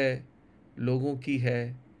सी है, लोगों की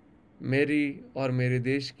है, मेरी और मेरे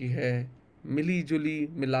देश की है। मिली जुली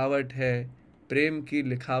मिलावट है, प्रेम की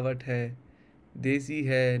लिखावट है, देसी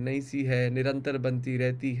है, नई सी है, निरंतर बनती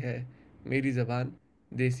रहती है। मेरी ज़बान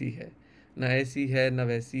देसी है, न ऐसी है न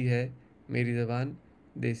वैसी है। मेरी ज़बान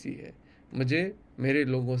देसी है, मुझे मेरे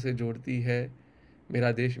लोगों से जोड़ती है।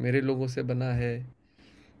 मेरा देश मेरे लोगों से बना है,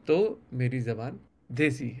 तो मेरी ज़बान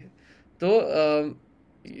देसी है। तो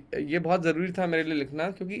ये बहुत ज़रूरी था मेरे लिए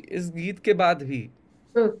लिखना, क्योंकि इस गीत के बाद भी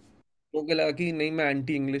लोगों को लगा कि नहीं मैं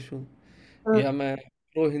एंटी इंग्लिश हूँ या मैं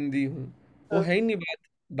प्रो हिंदी हूँ। वो है ही नहीं बात।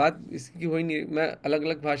 बात इसकी हो ही नहीं। मैं अलग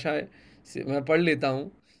अलग भाषाएं मैं पढ़ लेता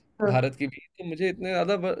हूँ, भारत की भी, तो मुझे इतने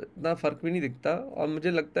ज़्यादा इतना फ़र्क भी नहीं दिखता। और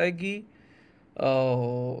मुझे लगता है कि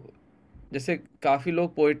जैसे काफ़ी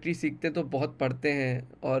लोग पोइट्री सीखते हैं तो बहुत पढ़ते हैं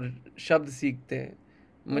और शब्द सीखते हैं।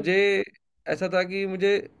 मुझे ऐसा था कि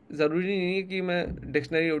मुझे ज़रूरी नहीं है कि मैं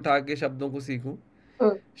डिक्शनरी उठा के शब्दों को सीखूं।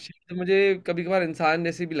 शब्द मुझे कभी कभार इंसान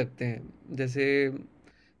जैसे भी लगते हैं। जैसे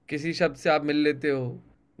किसी शब्द से आप मिल लेते हो,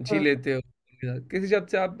 जी लेते हो, किसी शब्द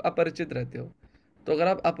से आप अपरिचित रहते हो। तो अगर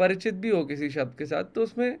आप अपरिचित भी हो किसी शब्द के साथ, तो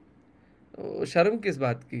उसमें शर्म किस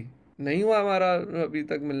बात की। नहीं हुआ हमारा अभी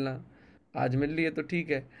तक मिलना, आज मिल लिए तो ठीक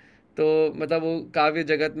है। तो मतलब वो काव्य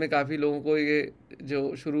जगत में काफ़ी लोगों को ये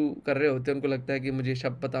जो शुरू कर रहे होते हैं उनको लगता है कि मुझे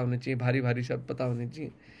शब्द पता होने चाहिए, भारी भारी शब्द पता होने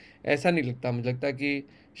चाहिए। ऐसा नहीं लगता। मुझे लगता है कि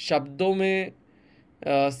शब्दों में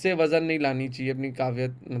से वज़न नहीं लानी चाहिए अपनी काव्य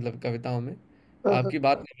मतलब कविताओं में। आपकी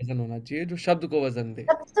बात में वज़न होना चाहिए जो शब्द को वज़न दे।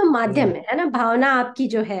 सबसे तो माध्यम तो है ना, भावना आपकी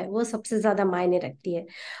जो है वो सबसे ज्यादा मायने रखती है।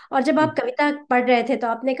 और जब आप बिल्कुल। कविता पढ़ रहे थे तो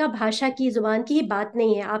आपने कहा भाषा की, जुबान की ही बात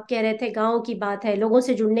नहीं है, आप कह रहे थे गांव की बात है, लोगों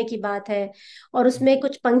से जुड़ने की बात है। और उसमें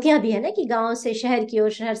कुछ पंक्तियां भी है ना कि गांव से शहर की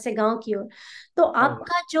ओर, शहर से गांव की ओर। तो हाँ,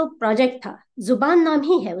 आपका जो प्रोजेक्ट था, जुबान नाम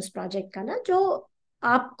ही है उस प्रोजेक्ट का ना, जो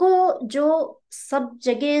आपको जो सब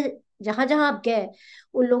जगह जहां जहां आप गए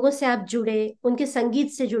उन लोगों से आप जुड़े, उनके संगीत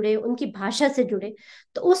से जुड़े, उनकी भाषा से जुड़े।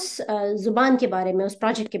 तो उस जुबान के बारे में, उस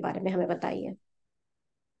प्रोजेक्ट के बारे में हमें बताइए।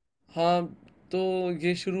 हाँ, तो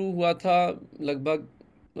ये शुरू हुआ था लगभग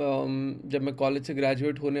जब मैं कॉलेज से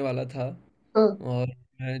ग्रेजुएट होने वाला था। हम्म। और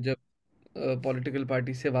मैं जब पॉलिटिकल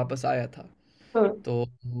पार्टी से वापस आया था, हम्म। तो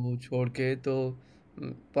वो छोड़ के तो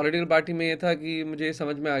पॉलिटिकल पार्टी में ये था कि मुझे ये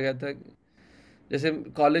समझ में आ गया था। जैसे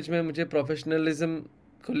कॉलेज में मुझे प्रोफेशनलिज्म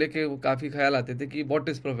को लेके वो काफ़ी ख्याल आते थे कि व्हाट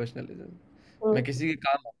इज़ प्रोफेशनलिज्म। मैं हम्म। किसी के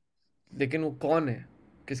काम आऊँ, लेकिन वो कौन है,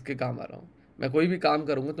 किसके काम आ रहा हूँ। मैं कोई भी काम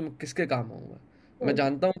करूँगा तो मैं किसके काम आऊँगा। मैं हम्म।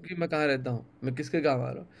 जानता हूँ कि मैं कहाँ रहता हूँ, मैं किसके काम आ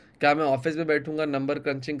रहा हूँ। क्या मैं ऑफिस में बैठूंगा नंबर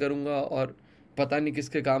क्रंचिंग करूँगा और पता नहीं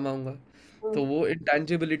किसके काम आऊँगा। तो वो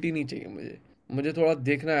इंटेंजिबिलिटी नहीं चाहिए मुझे। मुझे थोड़ा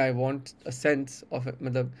देखना है, I want a sense of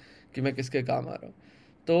मतलब कि मैं किसके काम आ रहा हूँ।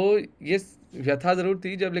 तो ये व्यथा ज़रूर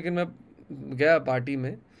थी जब, लेकिन मैं गया पार्टी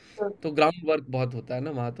में। हम्म। तो ग्राउंड वर्क बहुत होता है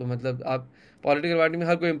ना वहाँ। तो मतलब आप पॉलिटिकल पार्टी में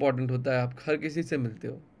हर कोई इंपॉर्टेंट होता है, आप हर किसी से मिलते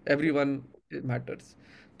हो, एवरी वन मैटर्स।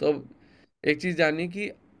 तो एक चीज़ जानी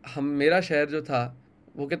कि हम मेरा शहर जो था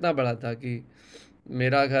वो कितना बड़ा था कि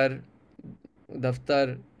मेरा घर,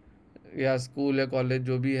 दफ्तर या स्कूल या कॉलेज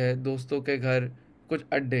जो भी है, दोस्तों के घर, कुछ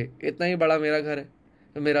अड्डे, इतना ही बड़ा मेरा घर है।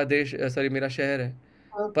 तो मेरा देश सॉरी मेरा शहर है।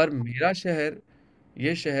 हम्म। पर मेरा शहर,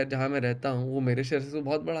 ये शहर जहाँ मैं रहता हूँ वो मेरे शहर से तो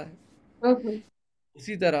बहुत बड़ा है। हम्म।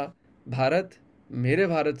 उसी तरह भारत मेरे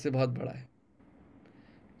भारत से बहुत बड़ा है।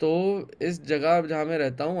 तो इस जगह जहाँ मैं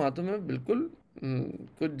रहता हूँ वहाँ तो मैं बिल्कुल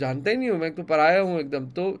कुछ जानता ही नहीं हूँ, मैं तो पराया हूँ एकदम।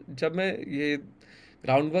 तो जब मैं ये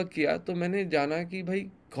ग्राउंड वर्क किया तो मैंने जाना कि भाई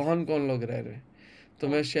कौन कौन लोग रह रहे हैं। तो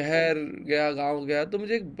मैं शहर गया, गांव गया, तो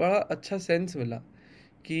मुझे एक बड़ा अच्छा सेंस मिला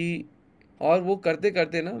कि, और वो करते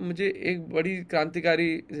करते ना मुझे एक बड़ी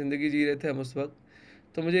क्रांतिकारी ज़िंदगी जी रहे थे हम उस वक्त।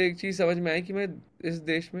 तो मुझे एक चीज़ समझ में आई कि मैं इस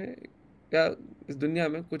देश में या इस दुनिया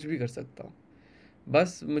में कुछ भी कर सकता हूँ।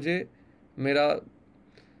 बस मुझे मेरा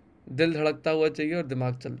दिल धड़कता हुआ चाहिए और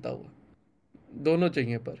दिमाग चलता हुआ, दोनों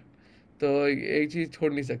चाहिए। पर तो एक चीज़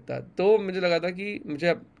छोड़ नहीं सकता। तो मुझे लगा था कि मुझे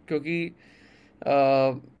अब, क्योंकि अ,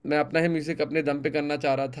 मैं अपना ही म्यूज़िक अपने दम पे करना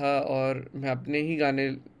चाह रहा था और मैं अपने ही गाने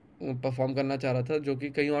परफॉर्म करना चाह रहा था, जो कि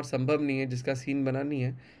कहीं और संभव नहीं है, जिसका सीन बना नहीं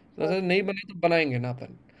है। तो हाँ, ऐसा नहीं बना तो बनाएंगे ना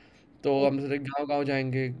अपन। तो हम सोचे गाँव गाँव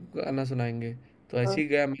जाएंगे, गाना सुनाएंगे। तो हाँ, ऐसे ही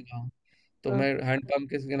गया मैं गाँव। तो हाँ, मैं हैंडपम्प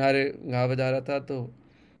के किनारे गा बजा रहा था। तो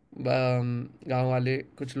गांव वाले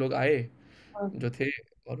कुछ लोग आए हाँ, जो थे,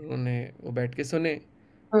 और उन्होंने वो बैठ के सुने।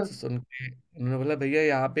 हाँ, तो सुन के उन्होंने बोला, भैया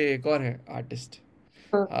यहाँ पे एक और है आर्टिस्ट,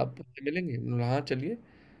 हाँ, आप उससे मिलेंगे? मैंने बोला, हाँ चलिए।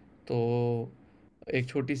 तो एक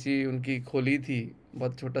छोटी सी उनकी खोली थी,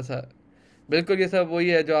 बहुत छोटा सा, बिल्कुल ये सब वही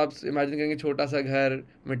है जो आप इमेजिन करेंगे, छोटा सा घर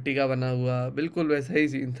मिट्टी का बना हुआ, बिल्कुल वैसा ही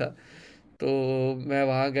सीन था। तो मैं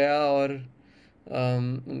वहाँ गया और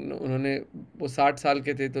उन्होंने, वो 60 साल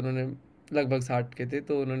के थे, तो उन्होंने, लगभग 60 के थे,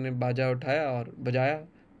 तो उन्होंने बाजा उठाया और बजाया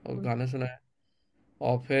और गाना सुनाया।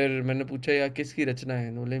 और फिर मैंने पूछा, यार किसकी रचना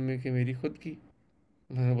है? बोले मैं कि मेरी खुद की।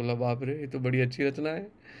 मैंने बोला, बाप रे, ये तो बड़ी अच्छी रचना है।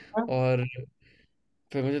 हाँ, और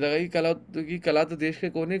फिर मुझे लगा कि कला तो देश के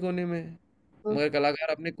कोने कोने में है, हाँ, मगर कलाकार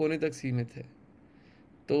अपने कोने तक सीमित है।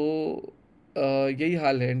 तो यही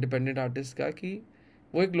हाल है इंडिपेंडेंट आर्टिस्ट का, कि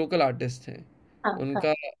वो एक लोकल आर्टिस्ट हैं। हाँ, हाँ,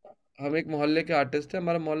 उनका, हम एक मोहल्ले के आर्टिस्ट हैं,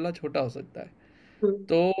 हमारा मोहल्ला छोटा हो सकता है। हम्म,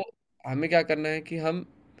 तो हमें क्या करना है कि हम,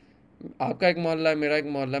 आपका एक मोहल्ला है, मेरा एक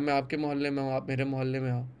मोहल्ला है, मैं आपके मोहल्ले में हूँ, आप मेरे मोहल्ले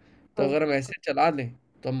में हो। तो हाँ, अगर हम ऐसे चला लें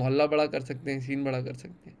तो हम मोहल्ला बड़ा कर सकते हैं, सीन बड़ा कर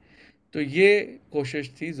सकते हैं। तो ये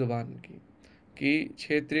कोशिश थी ज़ुबान की, कि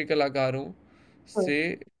क्षेत्रीय कलाकारों हाँ,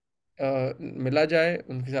 से मिला जाए,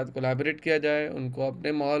 उनके साथ कोलैबोरेट किया जाए, उनको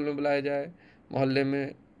अपने माहौल में बुलाया जाए, मोहल्ले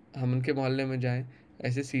में, हम उनके मोहल्ले में जाएं,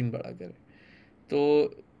 ऐसे सीन बड़ा करें। तो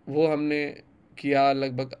वो हमने किया।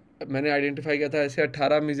 लगभग मैंने आइडेंटिफाई किया था ऐसे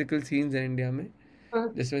 18 म्यूज़िकल सीन्स हैं इंडिया में, हाँ,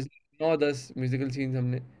 जिसमें से 9-10 म्यूज़िकल सीन्स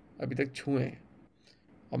हमने अभी तक छुए हैं।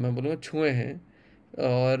 और मैं बोलूँगा छुए हैं,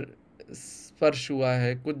 और स्पर्श हुआ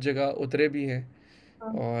है, कुछ जगह उतरे भी हैं।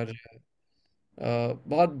 हाँ, और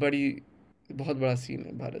बहुत बड़ी, बहुत बड़ा सीन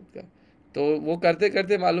है भारत का। तो वो करते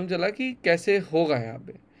करते मालूम चला कि कैसे होगा यहाँ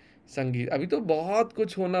पे संगीत। अभी तो बहुत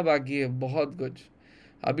कुछ होना बाकी है, बहुत कुछ।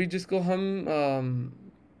 अभी जिसको हम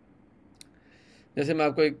जैसे मैं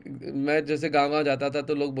आपको एक, मैं जैसे गाँव गाँव जाता था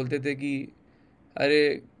तो लोग बोलते थे कि अरे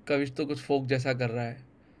कविश तो कुछ फोक जैसा कर रहा है।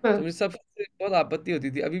 तो हाँ, मुझे सबसे बहुत आपत्ति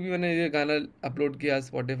होती थी। अभी भी मैंने ये गाना अपलोड किया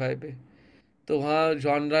स्पॉटिफाई पे, तो वहाँ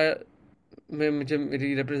जॉनरा में मुझे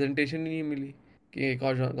मेरी रिप्रेजेंटेशन ही नहीं मिली कि एक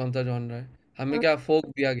और कौन सा जॉनरा है। हमें हाँ, क्या फोक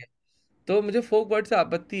दिया गया। तो मुझे फोक वर्ड से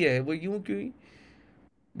आपत्ति है। वो यूं क्यों?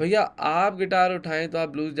 भैया आप गिटार उठाएं तो आप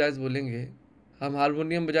ब्लूज जैज बोलेंगे, हम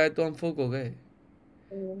हारमोनियम बजाए तो हम फोक हो गए।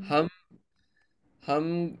 हम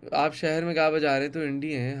हम आप शहर में गा बजा रहे हैं तो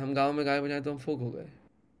इंडी हैं, हम गांव में गाए बजाए तो हम फोक हो गए।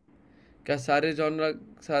 क्या सारे जॉनरा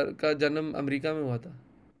का जन्म अमेरिका में हुआ था?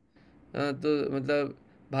 हाँ, तो मतलब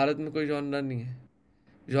भारत में कोई जॉनरा नहीं है।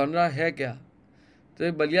 जॉनरा है क्या? तो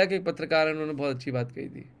एक बलिया के एक पत्रकार हैं, उन्होंने बहुत अच्छी बात कही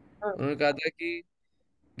थी। हाँ, उन्होंने कहा था कि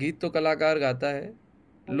गीत तो कलाकार गाता है,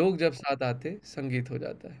 हाँ, लोग जब साथ आते संगीत हो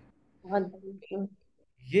जाता है। बहुत बढ़िया,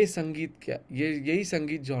 ये संगीत क्या, ये यही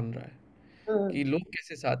संगीत जॉनरा है, कि लोग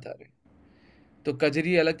कैसे साथ आ रहे हैं। तो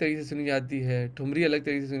कजरी अलग तरीके से सुनी जाती है, ठुमरी अलग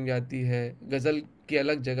तरीके से सुनी जाती है, गज़ल की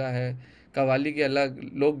अलग जगह है, कव्वाली की अलग,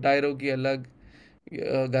 लोक डायरों की अलग,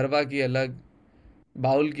 गरबा की अलग,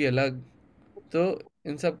 बाउल की अलग। तो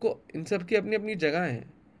इन सब की अपनी अपनी जगह है,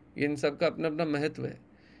 ये इन सब का अपना अपना महत्व है।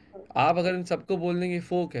 आप अगर इन सबको बोल देंगे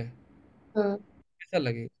फोक है, हाँ, कैसा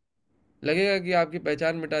लगेगा? लगेगा कि आपकी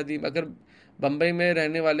पहचान मिटा दी। अगर बम्बई में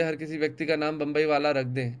रहने वाले हर किसी व्यक्ति का नाम बम्बई वाला रख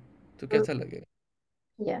दें तो हाँ, कैसा लगेगा?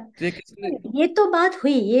 या तो ये किसने? ये तो बात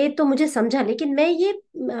हुई, ये तो मुझे समझा, लेकिन मैं ये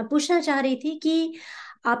पूछना चाह रही थी कि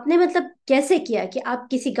आपने मतलब कैसे किया कि आप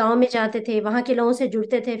किसी गांव में जाते थे, वहां के लोगों से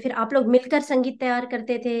जुड़ते थे, फिर आप लोग मिलकर संगीत तैयार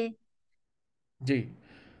करते थे? जी।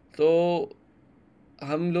 तो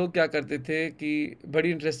हम लोग क्या करते थे कि,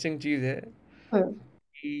 बड़ी इंटरेस्टिंग चीज़ है हम्म,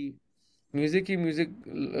 कि म्यूज़िक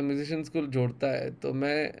म्यूजिशियंस को जोड़ता है। तो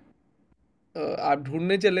मैं, आप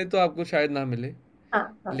ढूंढने चले तो आपको शायद ना मिले, हाँ,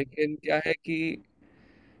 हाँ, लेकिन क्या है कि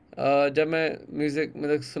जब मैं म्यूज़िक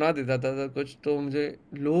मतलब सुना देता था कुछ, तो मुझे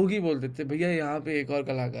लोग ही बोलते थे, भैया यहाँ पे एक और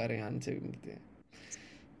कलाकार है, यहाँ से भी मिलते हैं।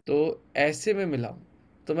 तो ऐसे में मिला हूँ।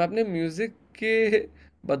 तो मैं अपने म्यूज़िक के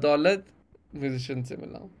बदौलत म्यूजिशियन से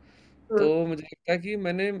मिला हूँ। हम्म। तो मुझे लगता है कि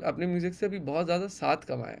मैंने अपने म्यूज़िक से अभी बहुत ज़्यादा साथ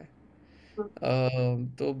कमाया है। हम्म।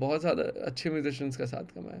 तो बहुत ज़्यादा अच्छे म्यूजिशियंस का साथ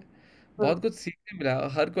कमाया है। हम्म। बहुत कुछ सीखने मिला।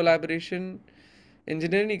 हर कोलैबोरेशन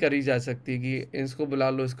इंजीनियर नहीं करी जा सकती कि इसको बुला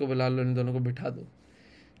लो, इसको बुला लो, इन दोनों को बिठा दो।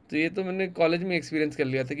 तो ये तो मैंने कॉलेज में एक्सपीरियंस कर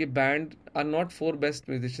लिया था कि band are not four best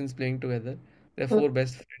musicians playing together, they are hmm. Four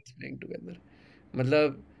best friends playing together.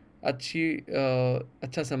 मतलब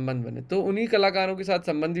अच्छा संबंध बने, तो उन्हीं कलाकारों के साथ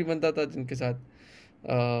संबंध भी बनता था जिनके साथ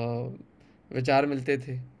विचार मिलते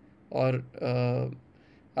थे। और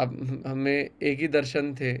अब हमें एक ही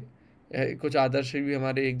दर्शन थे, कुछ आदर्श भी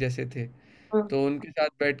हमारे एक जैसे थे। हम्म। तो उनके साथ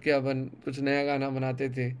बैठ के अपन कुछ नया गाना बनाते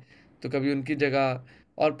थे। तो कभी उनकी जगह,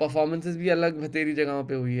 और परफॉर्मेंसेस भी अलग भतेरी जगहों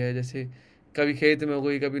पे हुई है, जैसे कभी खेत में हो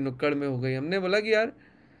गई, कभी नुक्कड़ में हो गई। हमने बोला कि यार,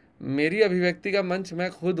 मेरी अभिव्यक्ति का मंच मैं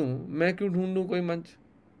खुद हूँ, मैं क्यों ढूंढूं कोई मंच।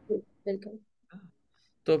 बिल्कुल।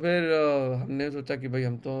 तो फिर हमने सोचा कि भाई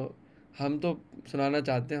हम तो सुनाना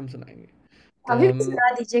चाहते हैं, हम सुनाएंगे। तो अभी भी हम सुना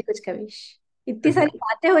दीजिए कुछ कविश। इतनी सारी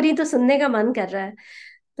बातें हो रही तो सुनने का मन कर रहा है।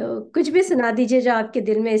 तो कुछ भी सुना दीजिए जो आपके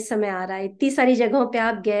दिल में इस समय आ रहा है। इतनी सारी जगहों पे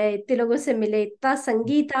आप गए, इतने लोगों से मिले, इतना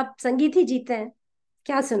संगीत, आप संगीत ही जीते हैं।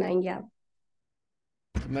 क्या सुनाएंगे आप?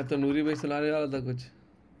 मैं तो नूरी भाई सुनाने वाला था कुछ।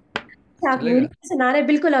 अच्छा, आप नूरी चलेगा? के सुना रहे हैं,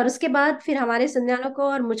 बिल्कुल। और उसके बाद फिर हमारे सुनने वालों को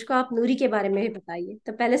और मुझको आप नूरी के बारे में भी बताइए।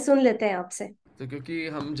 तो पहले सुन लेते हैं आपसे। तो क्योंकि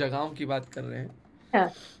हम जगहों की बात कर रहे हैं, हाँ।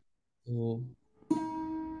 तो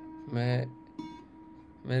मैं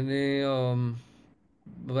मैंने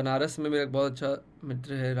बनारस में मेरा एक बहुत अच्छा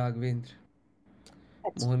मित्र है, राघवेंद्र।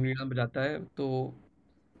 अच्छा। मोहन वीणा बजाता है। तो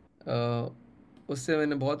अ, उससे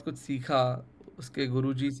मैंने बहुत कुछ सीखा। उसके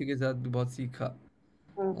गुरुजी से के साथ भी बहुत सीखा।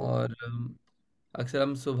 हम्म। और अक्सर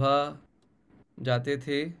हम सुबह जाते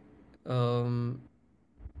थे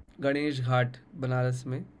गणेश घाट बनारस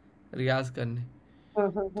में रियाज करने। हम्म।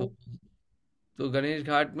 हम्म। तो तो गणेश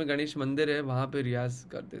घाट में गणेश मंदिर है, वहाँ पे रियाज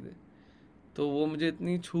करते थे। तो वो मुझे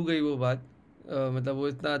इतनी छू गई वो बात। मतलब वो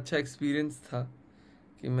इतना अच्छा एक्सपीरियंस था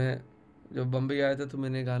कि मैं जब बम्बई आया था तो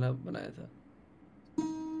मैंने गाना बनाया था।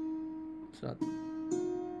 सुना।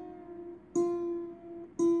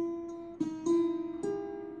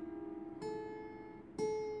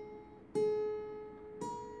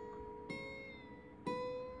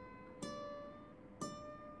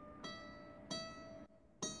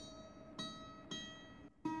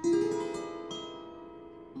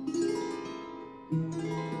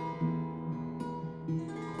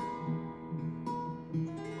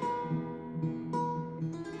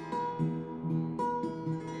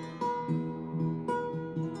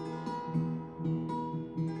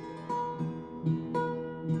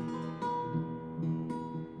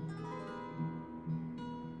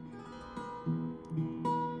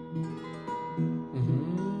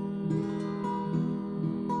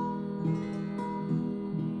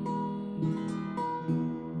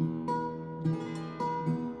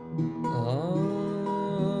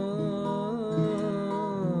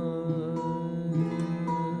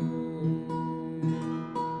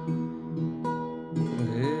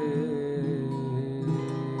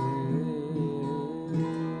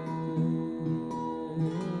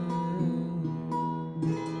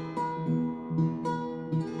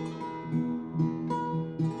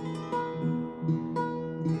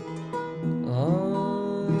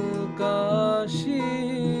 काशी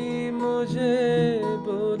मुझे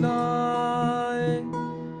बुलाए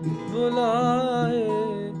बुलाए,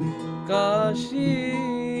 काशी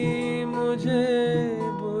मुझे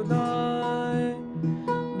बुलाए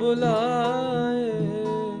बुलाए,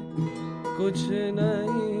 कुछ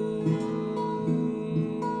नहीं।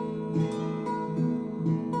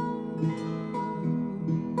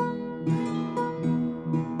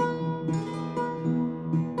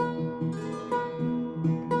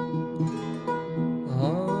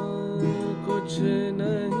 कुछ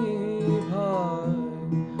नहीं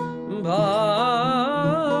भाए,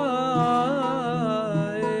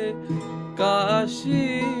 काशी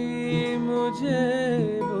मुझे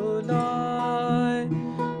बुलाए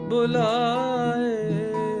बुलाए,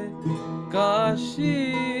 काशी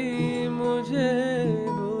मुझे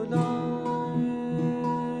बुलाए।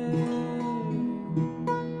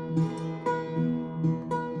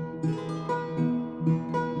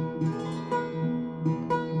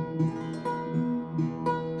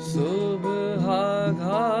 सुबह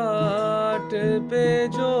घाट पे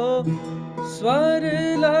जो स्वर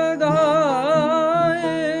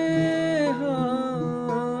लगाए,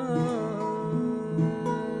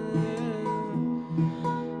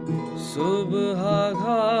 सुबह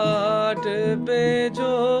घाट पे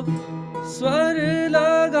जो स्वर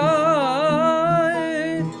लगाए,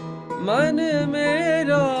 मन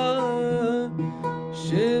मेरा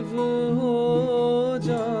शिव हो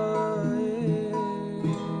जाए।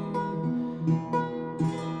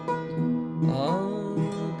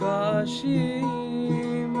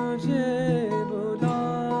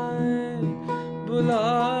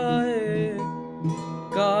 बुलाए,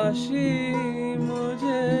 काशी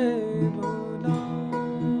मुझे बुलाए।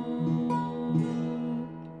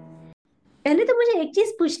 पहले तो मुझे एक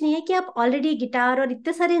चीज पूछनी है कि आप ऑलरेडी गिटार और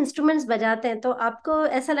इतने सारे इंस्ट्रूमेंट्स बजाते हैं, तो आपको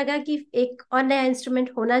ऐसा लगा कि एक और नया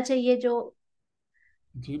इंस्ट्रूमेंट होना चाहिए जो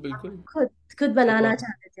जी आप बिल्कुल। खुद खुद और बनाना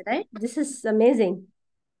चाहते थे, राइट? This is amazing.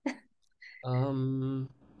 अम,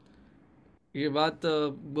 ये बात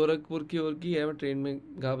गोरखपुर की ओर की है। मैं ट्रेन में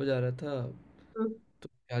गा बजा रहा था, तो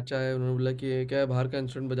चाचा है, उन्होंने बोला कि ये क्या है, बाहर का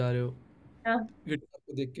इंस्ट्रूमेंट बजा रहे हो? हाँ, गिटार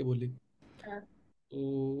को देख के बोली। हाँ,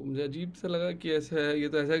 तो मुझे अजीब सा लगा कि ऐसा है, ये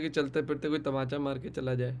तो ऐसा है कि चलते फिरते कोई तमाचा मार के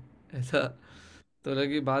चला जाए, ऐसा। तो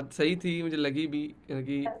लगी बात सही थी, मुझे लगी भी,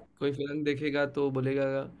 क्योंकि कोई फिल्म देखेगा तो बोलेगा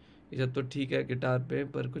ये सब तो ठीक है गिटार पे,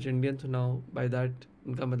 पर कुछ इंडियन सुनाओ। बाय दैट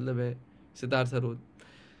उनका मतलब है सितार सरोद।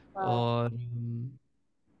 हाँ, और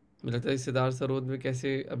मुझे लगता है इस सितार सरोद में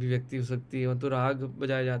कैसे अभिव्यक्ति हो सकती है, वहाँ तो राग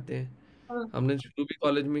बजाए जाते हैं। हाँ, हमने शुरू भी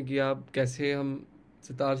कॉलेज में किया, अब कैसे हम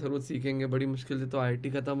सितार सरोद सीखेंगे, बड़ी मुश्किल से। तो आईआईटी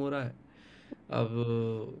खत्म हो रहा है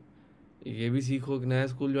अब, ये भी सीखो कि नया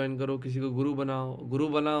स्कूल ज्वाइन करो, किसी को गुरु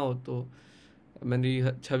बनाओ। तो मेरी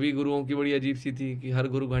छवि गुरुओं की बड़ी अजीब सी थी कि हर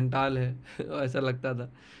गुरु घंटाल है। ऐसा लगता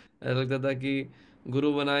था, ऐसा लगता था कि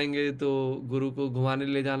गुरु बनाएंगे तो गुरु को घुमाने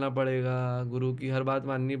ले जाना पड़ेगा, गुरु की हर बात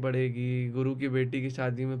माननी पड़ेगी, गुरु की बेटी की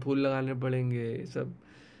शादी में फूल लगाने पड़ेंगे, ये सब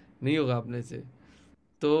नहीं होगा अपने से।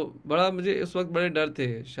 तो बड़ा मुझे उस वक्त बड़े डर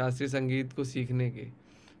थे शास्त्रीय संगीत को सीखने के।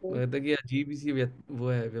 मुझे लगता कि अजीब ही सी वो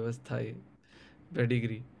है व्यवस्था, ये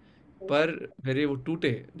पेडिग्री। पर मेरे वो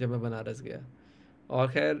टूटे जब मैं बनारस गया।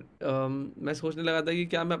 और खैर मैं सोचने लगा था कि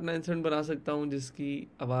क्या मैं अपना इंस्ट्रूमेंट बना सकता हूँ जिसकी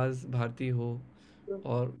आवाज़ भारतीय हो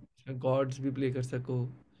और उसमें कॉर्ड्स भी प्ले कर सको।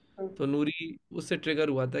 तो नूरी उससे ट्रिगर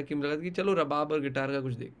हुआ था कि मुझे लगा था कि चलो रबाब और गिटार का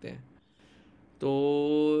कुछ देखते हैं। तो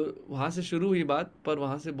वहाँ से शुरू हुई बात, पर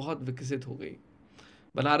वहाँ से बहुत विकसित हो गई।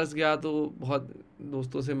 बनारस गया तो बहुत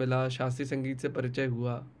दोस्तों से मिला, शास्त्रीय संगीत से परिचय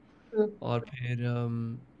हुआ, और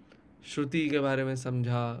फिर श्रुति के बारे में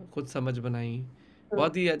समझा, खुद समझ बनाई।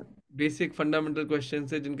 बहुत ही बेसिक फंडामेंटल क्वेश्चन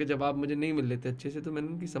थे जिनके जवाब मुझे नहीं मिल रहे थे अच्छे से, तो मैंने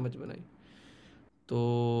उनकी समझ बनाई। तो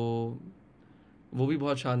वो भी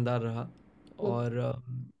बहुत शानदार रहा। और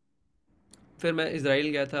फिर मैं इज़राइल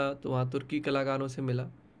गया था, तो वहाँ तुर्की कलाकारों से मिला।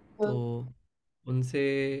 तो उनसे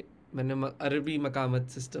मैंने अरबी मकामत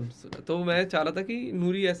सिस्टम सुना। तो मैं चाह रहा था कि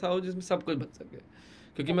नूरी ऐसा हो जिसमें सब कुछ बच सके,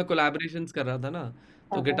 क्योंकि मैं कोलैबोरेशंस कर रहा था ना।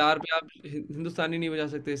 तो गिटार पे आप हिंदुस्तानी नहीं बजा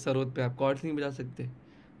सकते, सरोद पे आप कॉर्ड्स नहीं बजा सकते।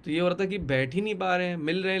 तो ये हो रहा था कि बैठ ही नहीं पा रहे हैं,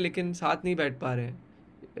 मिल रहे हैं लेकिन साथ नहीं बैठ पा रहे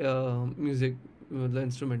हैं म्यूज़िक, मतलब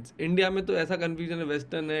इंस्ट्रूमेंट्स। इंडिया में तो ऐसा कन्फ्यूजन है,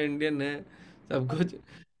 वेस्टर्न है, इंडियन है, सब कुछ।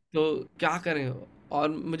 तो क्या करें? और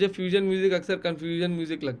मुझे फ्यूजन म्यूज़िक अक्सर कन्फ्यूजन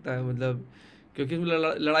म्यूज़िक लगता है, मतलब क्योंकि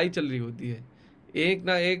उसमें लड़ाई चल रही होती है, एक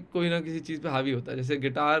ना एक कोई ना किसी चीज़ पे हावी होता है। जैसे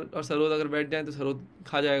गिटार और सरोद अगर बैठ जाए तो सरोद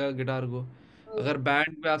खा जाएगा गिटार को, अगर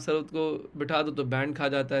बैंड पे आप सरोद को बिठा दो तो बैंड खा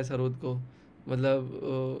जाता है सरोद को,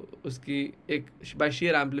 मतलब उसकी एक बाय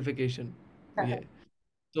शेयर एम्पलीफिकेशन ये है।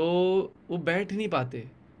 तो वो बैठ नहीं पाते।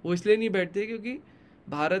 वो इसलिए नहीं बैठते क्योंकि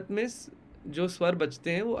भारत में जो स्वर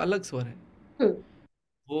बजते हैं वो अलग स्वर हैं।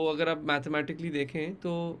 वो अगर आप मैथमेटिकली देखें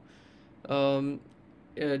तो अम,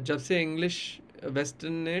 जब से इंग्लिश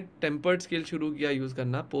वेस्टर्न ने टेम्पर्ड स्केल शुरू किया यूज़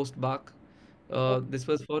करना पोस्ट बाक, दिस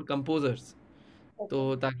वाज फॉर कंपोजर्स।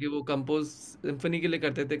 तो ताकि वो कंपोज सिम्फनी के लिए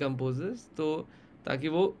करते थे कंपोजर्स, तो ताकि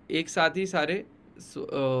वो एक साथ ही सारे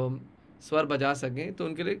स्वर बजा सकें, तो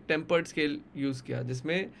उनके लिए टेम्पर्ड स्केल यूज़ किया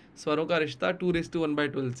जिसमें स्वरों का रिश्ता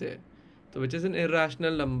 2:1/12 से है। तो which is an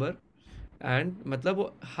irrational number, and मतलब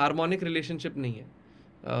वो हार्मोनिक रिलेशनशिप नहीं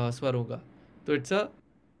है स्वरों का। तो it's a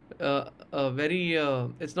very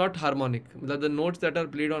it's not harmonic, मतलब the notes that are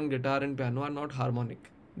played on guitar and piano are not harmonic,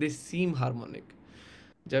 they seem harmonic.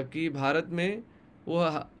 जबकि भारत में वो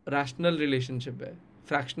रैशनल रिलेशनशिप है,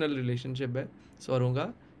 फ्रैक्शनल रिलेशनशिप है स्वरों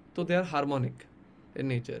का। तो they are harmonic in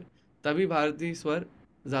nature, तभी भारतीय स्वर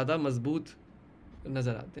ज़्यादा मजबूत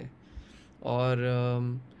नज़र आते हैं। और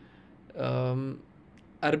अम,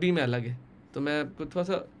 अरबी में अलग है। तो मैं आपको थोड़ा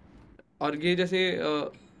सा, और ये जैसे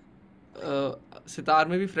सितार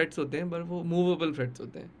में भी फ्रेट्स होते हैं, पर वो मूवेबल फ्रेट्स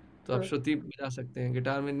होते हैं, तो आप श्रुति बजा सकते हैं,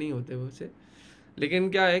 गिटार में नहीं होते वो से। लेकिन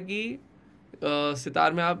क्या है कि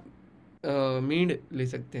सितार में आप मींड ले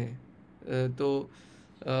सकते हैं, तो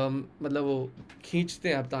मतलब वो खींचते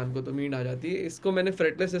हैं आप तान को तो मींड आ जाती है। इसको मैंने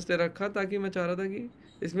फ्रेटलेस इसलिए रखा ताकि मैं चाह रहा था कि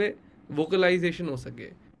इसमें वोकलाइजेशन हो सके।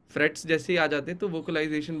 फ्रेट्स जैसे ही आ जाते हैं तो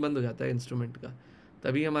वोकलाइजेशन बंद हो जाता है इंस्ट्रूमेंट का।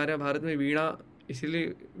 तभी हमारे भारत में वीणा,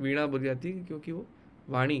 इसीलिए वीणा बोली जाती है क्योंकि वो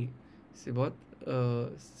वाणी से बहुत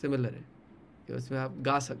सिमिलर है, कि उसमें आप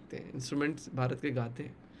गा सकते हैं, इंस्ट्रूमेंट्स भारत के गाते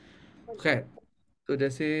हैं। खैर, तो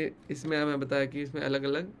जैसे इसमें हमें बताया कि इसमें अलग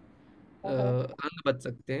अलग अंग बज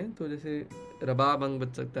सकते हैं, तो जैसे रबाब अंग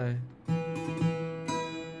बज सकता है।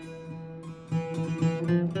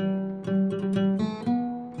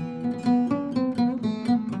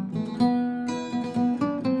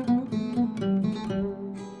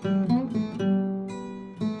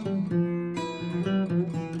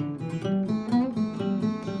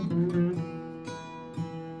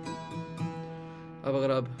 अब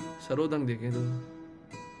अगर आप सरोद अंग देखें तो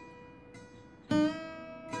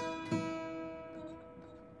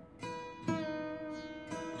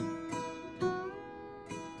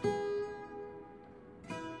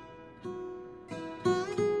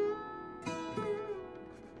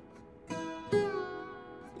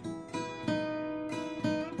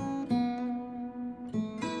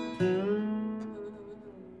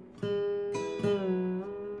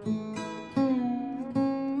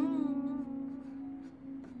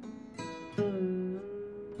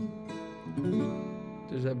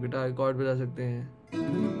जैसे आप गिटार कॉर्ड बजा सकते हैं।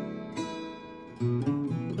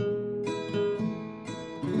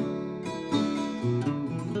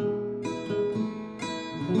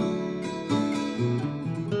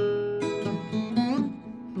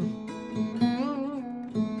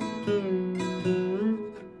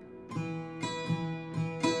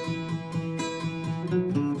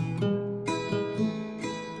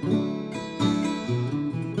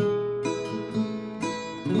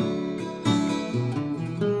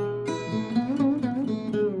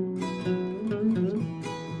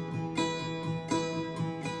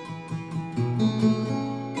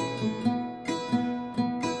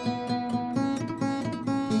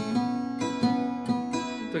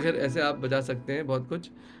 तो खैर ऐसे आप बजा सकते हैं बहुत कुछ।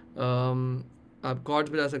 आप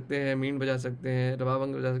कॉर्ड्स बजा सकते हैं, मीन बजा सकते हैं,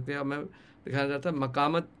 रबाबंग बजा सकते हैं। अब मैं दिखाना चाहता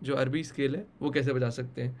मकामत जो अरबी स्केल है वो कैसे बजा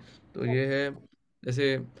सकते हैं। तो ये है,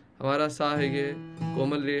 जैसे हमारा सा है ये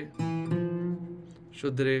कोमल रे,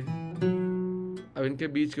 शुद्ध रे। अब इनके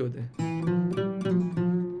बीच के होते हैं।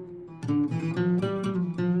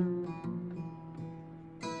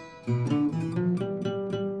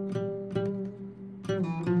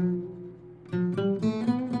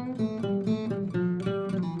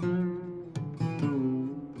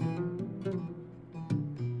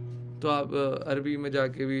 तो आप अरबी में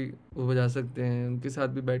जाके भी वो बजा सकते हैं, उनके साथ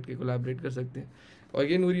भी बैठ के कोलैबोरेट कर सकते हैं। और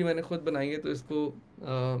ये नूरी मैंने खुद बनाई है, तो इसको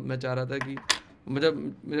मैं चाह रहा था कि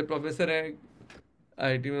मतलब मेरे प्रोफेसर हैं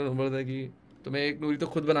आईआईटी में, बोल रहा था कि तुम्हें एक नूरी तो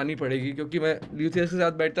खुद बनानी पड़ेगी, क्योंकि मैं ल्यूथियस के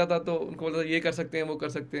साथ बैठता था तो उनको बोलता था ये कर सकते हैं वो कर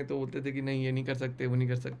सकते हैं, तो बोलते थे कि नहीं ये नहीं कर सकते वो नहीं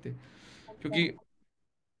कर सकते, क्योंकि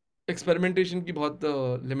एक्सपेरिमेंटेशन की बहुत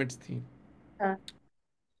लिमिट्स थी। हाँ।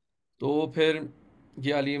 तो फिर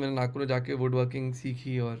ये वाली मैंने नागपुर में जाके वुड वर्किंग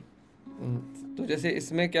सीखी। और तो जैसे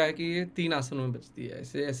इसमें क्या है कि ये 3 आसनों में बजती है,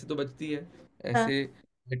 ऐसे ऐसे तो बजती है, हाँ। ऐसे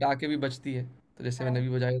लिटा के भी बजती है। तो जैसे मैंने अभी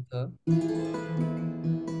बजाया था,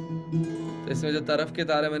 तो इसमें जो तरफ के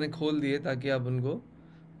तारे मैंने खोल दिए ताकि आप उनको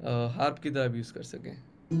हार्प की तरह भी यूज़ कर सकें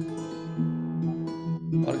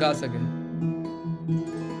और गा सकें।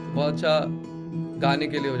 तो बहुत अच्छा गाने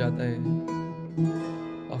के लिए हो जाता है।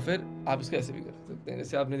 और फिर आप इसको ऐसे भी कर सकते हैं,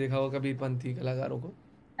 जैसे आपने देखा होगा कभी पंथी कलाकारों को।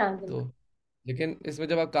 हाँ, तो बिल्कुल। लेकिन इसमें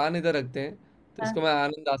जब आप कान इधर रखते हैं तो हाँ। इसको मैं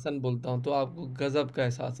आनंद आसन बोलता हूँ, तो आपको गजब का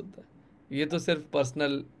एहसास होता है। ये तो सिर्फ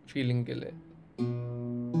पर्सनल फीलिंग के लिए।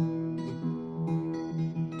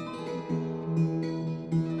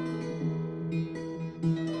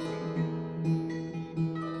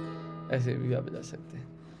 ऐसे भी आप बजा सकते हैं।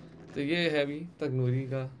 तो ये है अभी तक नूरी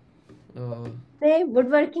का ने वुड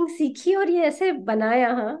वर्किंग सीखी और ये ऐसे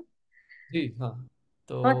बनाया। हाँ। जी हाँ।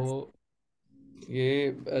 तो बहुत।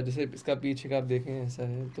 ये जैसे इसका पीछे का आप देखें ऐसा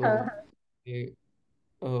है, तो हाँ, हाँ। ये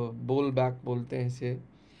बोल बैक बोलते हैं इसे।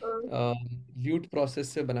 हम्म। ल्यूट प्रोसेस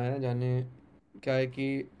से बनाया, जाने क्या है कि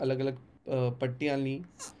अलग अलग पट्टियाँ ली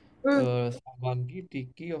हम्म। सागवान की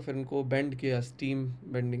टीक की, और फिर उनको बेंड किया स्टीम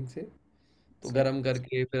बेंडिंग से। तो अच्छा। गरम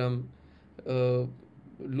करके फिर हम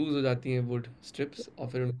लूज हो जाती हैं वुड स्ट्रिप्स, और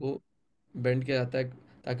फिर उनको बेंड किया जाता है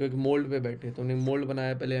ताकि वो एक मोल्ड पे बैठे। तो उन्हें मोल्ड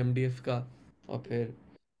बनाया पहले एमडीएफ का, और फिर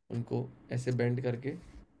उनको ऐसे बेंड करके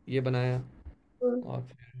ये बनाया, हम्म। और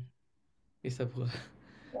फिर ये सब हुआ।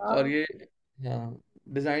 और वाह। ये, हाँ,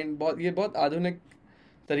 डिज़ाइन बहुत, ये बहुत आधुनिक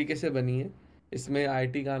तरीके से बनी है। इसमें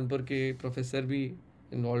आईआईटी कानपुर के प्रोफेसर भी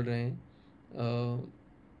इन्वॉल्व रहे हैं।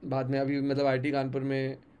 बाद में अभी मतलब आईआईटी कानपुर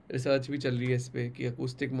में रिसर्च भी चल रही है इस पे कि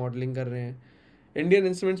अकूस्टिक मॉडलिंग कर रहे हैं। इंडियन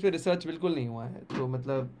इंस्ट्रूमेंट्स पे रिसर्च बिल्कुल नहीं हुआ है। तो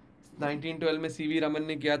मतलब 1912 में सीवी रमन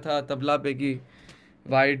ने किया था तबला पे कि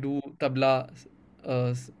why do tabla,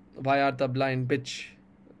 Y are tabla in pitch,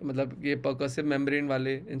 मतलब ये परकसिव मेम्ब्रेन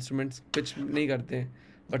वाले इंस्ट्रूमेंट्स पिच नहीं करते हैं,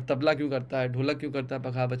 बट तबला क्यों करता है, ढोलक क्यों करता है,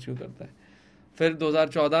 पखावज क्यों करता है। फिर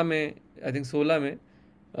 2014 में, आई थिंक 16 में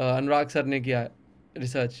अनुराग सर ने किया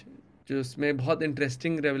रिसर्च, जो उसमें बहुत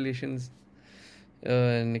इंटरेस्टिंग रेवलेशंस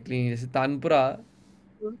निकली, जैसे तानपुरा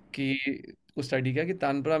की को स्टडी किया कि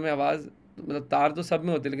तानपुरा में आवाज़, मतलब तार तो सब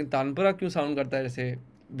में होते हैं लेकिन तानपुरा क्यों साउंड करता है जैसे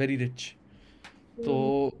वेरी रिच। तो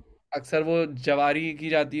अक्सर वो जवारी की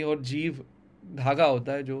जाती है और जीव धागा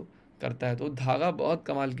होता है जो करता है, तो धागा बहुत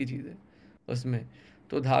कमाल की चीज़ है उसमें।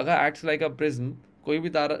 तो धागा एक्ट्स लाइक अ प्रिज्म, कोई भी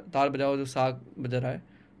तार तार बजाओ जो साग बज रहा है,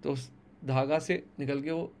 तो उस धागा से निकल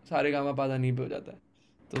के वो सारे गामा पाधा नी पे हो जाता है,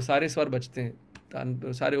 तो सारे स्वर बजते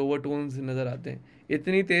हैं, सारे ओवरटोन्स नज़र आते हैं,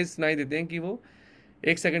 इतनी तेज़ सुनाई देते हैं कि वो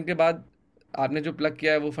 1 सेकंड के बाद, आपने जो प्लग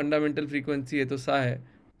किया है वो फंडामेंटल फ्रीक्वेंसी है तो सा है,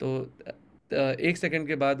 तो 1 सेकंड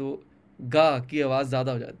के बाद वो गा की आवाज़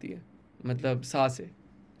ज़्यादा हो जाती है, मतलब सा से।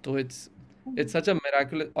 तो इट्स सच अ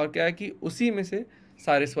मिराकुलस, और क्या है कि उसी में से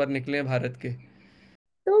सारे स्वर निकले हैं भारत के।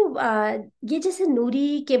 तो ये जैसे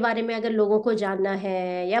नूरी के बारे में अगर लोगों को जानना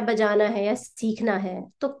है या बजाना है या सीखना है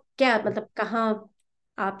तो क्या मतलब कहाँ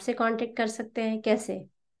आपसे कांटेक्ट कर सकते हैं, कैसे?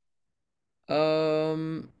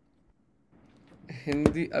 अम,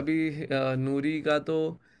 हिंदी अभी नूरी का तो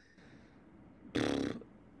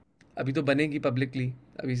अभी तो बनेगी पब्लिकली।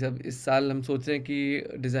 अभी सब इस साल हम सोच रहे हैं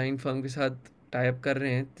कि डिज़ाइन फर्म के साथ टाई अप कर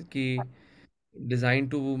रहे हैं कि डिज़ाइन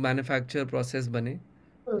टू मैन्युफैक्चर प्रोसेस बने,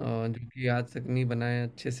 हम्म, जो कि आज तक नहीं बना है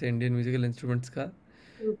अच्छे से इंडियन म्यूजिकल इंस्ट्रूमेंट्स का।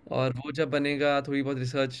 हम्म, और वो जब बनेगा, थोड़ी बहुत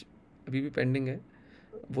रिसर्च अभी भी पेंडिंग है,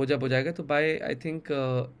 वो जब हो जाएगा तो bye I think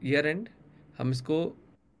year and हम इसको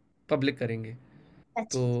पब्लिक करेंगे। तो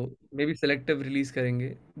अच्छा। मे बी सेलेक्टिव रिलीज़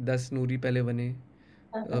करेंगे, 10 नूरी पहले बने,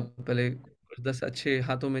 हाँ, हाँ, पहले कुछ 10 अच्छे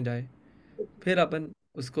हाथों में जाए, फिर अपन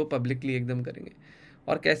उसको पब्लिकली एकदम करेंगे।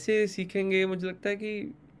 और कैसे सीखेंगे, मुझे लगता है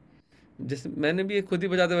कि जैसे मैंने भी ये खुद ही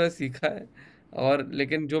बजाते हुए सीखा है, और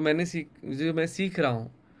लेकिन जो मैं सीख रहा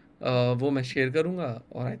हूँ वो मैं शेयर करूँगा,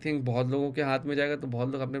 और आई थिंक बहुत लोगों के हाथ में जाएगा तो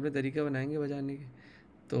बहुत लोग अपने अपने तरीके बनाएंगे बजाने के,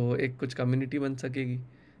 तो एक कुछ कम्युनिटी बन सकेगी।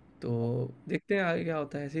 तो देखते हैं आगे क्या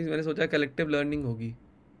होता है, ऐसे ही मैंने सोचा कलेक्टिव लर्निंग होगी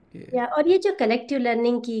ये। या और ये जो कलेक्टिव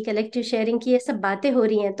लर्निंग की, कलेक्टिव शेयरिंग की ये सब बातें हो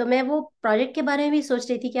रही हैं, तो मैं वो प्रोजेक्ट के बारे में भी सोच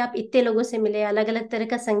रही थी कि आप इतने लोगों से मिले, अलग अलग तरह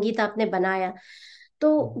का संगीत आपने बनाया,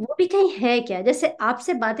 तो वो भी कहीं है क्या? जैसे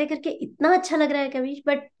आपसे बातें करके इतना अच्छा लग रहा है कविश,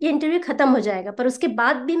 बट ये इंटरव्यू खत्म हो जाएगा पर उसके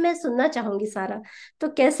बाद भी मैं सुनना चाहूंगी सारा। तो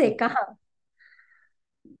कैसे, कहाँ?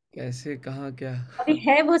 कैसे, कहाँ, क्या? अभी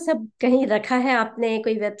है वो सब कहीं रखा है आपने,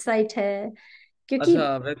 कोई वेबसाइट है? क्योंकि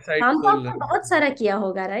अच्छा, वेबसाइट काम तो खोल आपने रहे बहुत हैं। सारा किया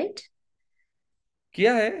होगा, राइट?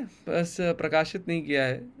 किया है, बस प्रकाशित नहीं किया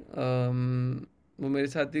है। वो मेरे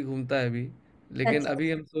साथ ही घूमता है अभी, लेकिन अच्छा।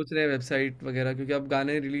 अभी हम सोच रहे हैं वेबसाइट वगैरह, क्योंकि अब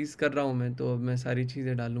गाने रिलीज कर रहा हूँ मैं, तो अब मैं सारी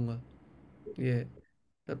चीज़ें डालूंगा ये।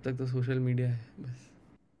 तब तक तो सोशल मीडिया है बस।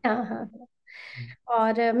 हाँ, हाँ, हाँ।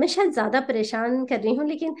 और मैं शायद ज्यादा परेशान कर रही हूँ,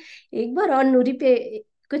 लेकिन एक बार और नूरी पे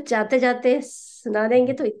कुछ जाते जाते सुना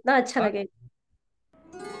देंगे तो इतना अच्छा हाँ, लगेगा।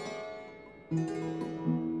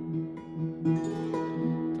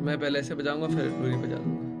 तो मैं पहले ऐसे बजाऊंगा फिर डोरी बजा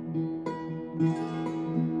दूंगा।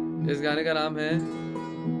 इस गाने का नाम है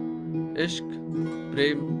इश्क,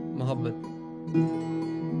 प्रेम, मोहब्बत।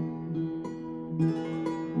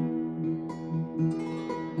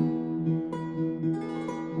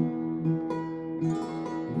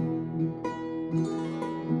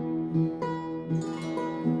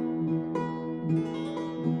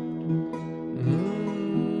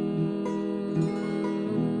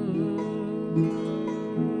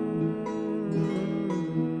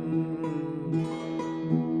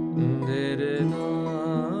 तेरे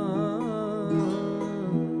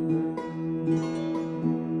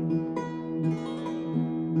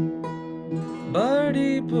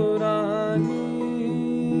बड़ी पुरानी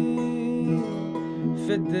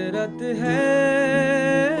फितरत है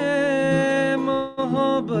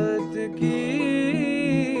मोहब्बत की,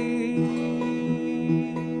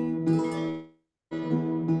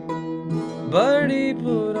 बड़ी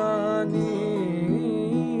पुरानी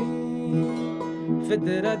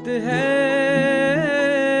फितरत है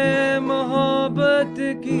मोहब्बत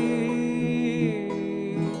की,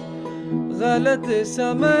 गलत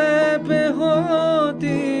समय पे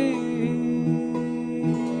होती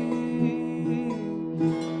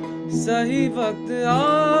सही वक्त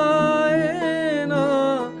आए ना,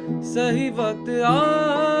 सही वक्त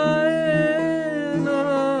आए ना,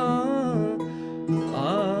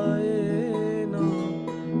 आए ना,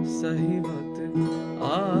 सही वक्त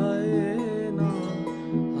आए ना,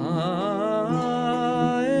 आए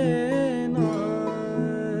ना,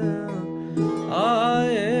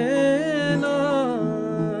 आए ना,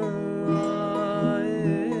 आए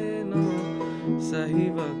ना, सही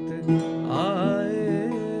वक्त आए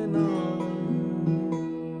ना।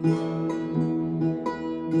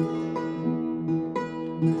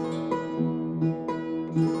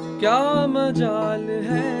 क्या मजाल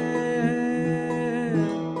है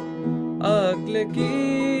अक्ल की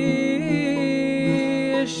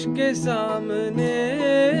इश्क के सामने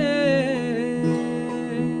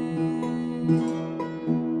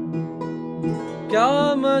क्या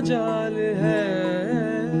मजाल है,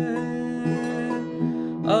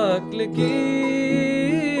 अक्ल की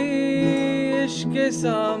इश्क के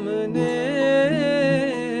सामने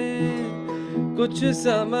कुछ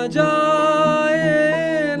समझ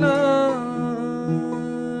आए ना,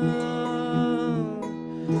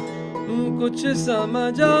 कुछ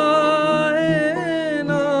समझ आए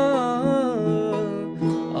ना,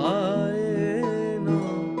 आए ना,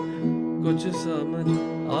 कुछ समझ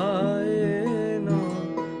आए ना,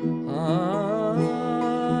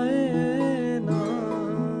 आए ना,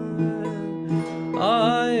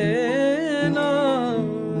 आए ना,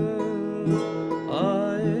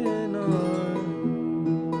 आए ना।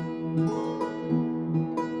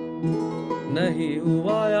 नहीं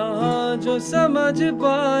हुआ यहाँ जो समझ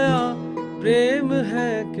पाया, प्रेम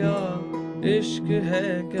है क्या, इश्क है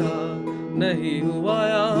क्या। नहीं हुआ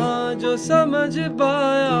यहाँ जो समझ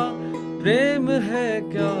पाया, प्रेम है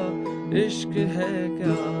क्या, इश्क है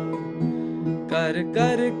क्या। कर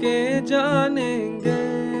कर के जानेंगे,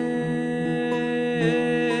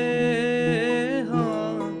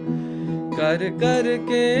 हाँ, कर कर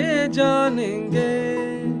के जानेंगे।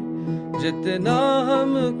 जितना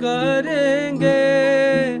हम करेंगे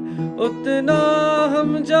उतना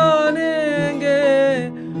हम जानेंगे,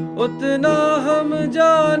 उतना हम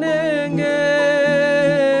जानेंगे।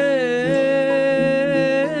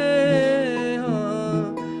 हाँ,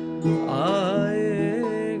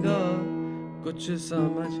 आएगा कुछ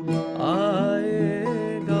समझ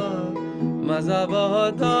आएगा, मजा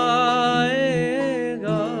बहुत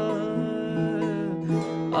आएगा,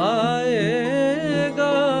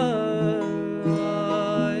 आएगा,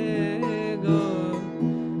 आएगा।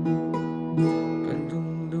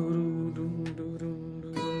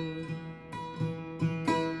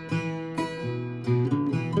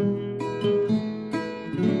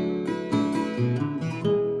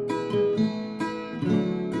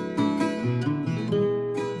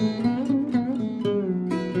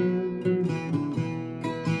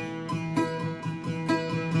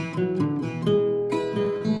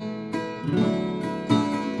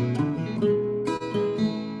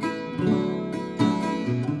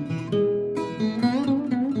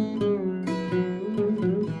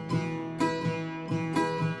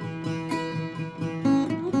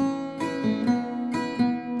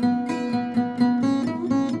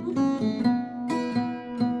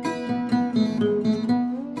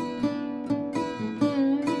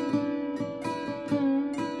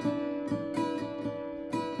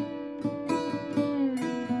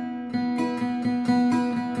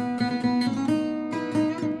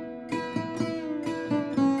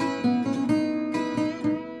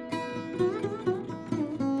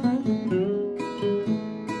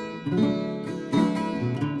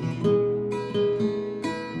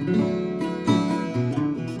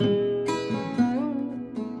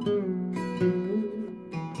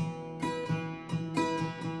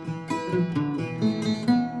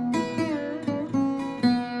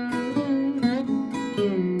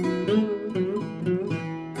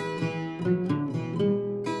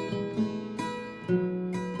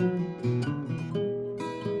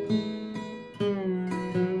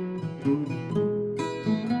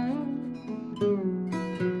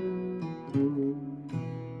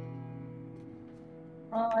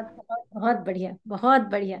 बहुत बहुत बहुत बढ़िया, बहुत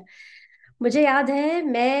बढ़िया। मुझे याद है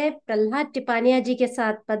मैं प्रहलाद टिपानिया जी के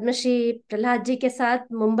साथ, पद्मश्री प्रहलाद जी के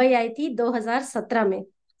साथ मुंबई आई थी 2017 में,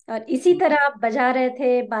 और इसी तरह आप बजा रहे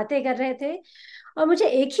थे, बातें कर रहे थे, और मुझे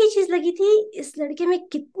एक ही चीज लगी थी, इस लड़के में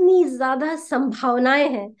कितनी ज्यादा संभावनाएं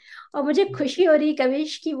हैं। और मुझे खुशी हो रही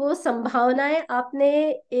कविश कि वो संभावनाएं आपने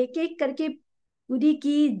एक एक करके पूरी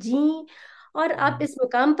की, जी, और आप इस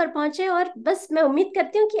मुकाम पर पहुंचे। और बस मैं उम्मीद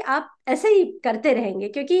करती हूँ कि आप ऐसे ही करते रहेंगे,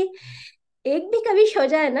 क्योंकि एक भी कविश हो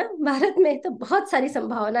जाए ना भारत में तो बहुत सारी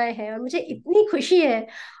संभावनाएं हैं, और मुझे इतनी खुशी है।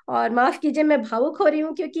 और माफ कीजिए मैं भावुक हो रही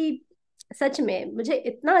हूँ, क्योंकि सच में मुझे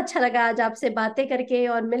इतना अच्छा लगा आज आपसे बातें करके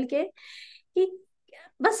और मिलके, कि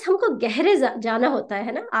बस हमको गहरे जाना होता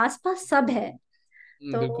है ना, आसपास सब है।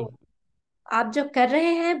 तो बिल्कुल। आप जो कर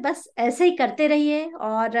रहे हैं बस ऐसे ही करते रहिए,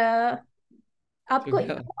 और आपको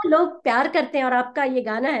शुक्रिया। इतना लोग प्यार करते हैं, और आपका ये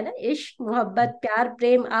गाना है ना, इश्क मोहब्बत प्यार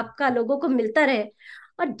प्रेम आपका लोगों को मिलता रहे।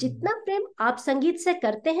 और जितना प्रेम आप संगीत से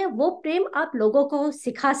करते हैं वो प्रेम आप लोगों को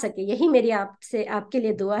सिखा सके, यही मेरी आपसे आपके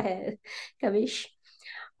लिए दुआ है कविश।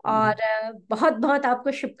 और बहुत बहुत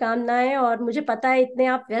आपको शुभकामनाएं। और मुझे पता है इतने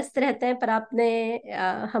आप व्यस्त रहते हैं, पर आपने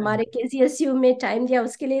हमारे केजीएसयू में टाइम दिया,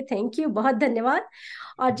 उसके लिए थैंक यू, बहुत धन्यवाद।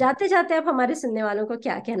 और जाते जाते आप हमारे सुनने वालों को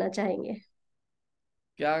क्या कहना चाहेंगे?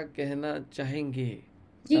 क्या कहना चाहेंगे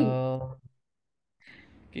जी।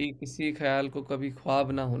 कि किसी ख्याल को कभी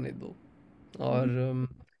ख्वाब ना होने दो। और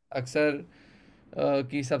अक्सर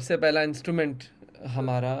कि सबसे पहला इंस्ट्रूमेंट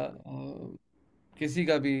हमारा किसी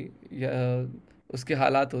का भी या उसके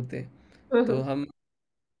हालात होते हैं। तो हम्म। हम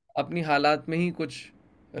अपनी हालात में ही कुछ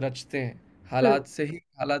रचते हैं, हम्म। हालात से ही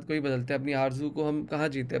हालात को ही बदलते हैं। अपनी आरज़ू को हम कहाँ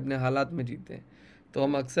जीते, अपने हालात में जीते हैं। तो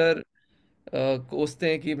हम अक्सर कोसते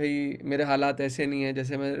हैं कि भाई मेरे हालात ऐसे नहीं हैं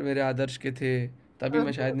जैसे मेरे आदर्श के थे, तभी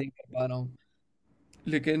मैं शायद नहीं कर पा रहा हूँ।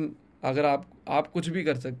 लेकिन अगर आप कुछ भी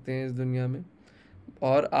कर सकते हैं इस दुनिया में,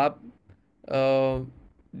 और आप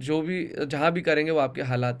जो भी जहाँ भी करेंगे वो आपके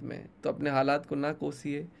हालात में है। तो अपने हालात को ना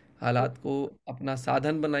कोसिए, हालात को अपना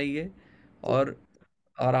साधन बनाइए, जी।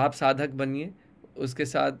 और आप साधक बनिए। उसके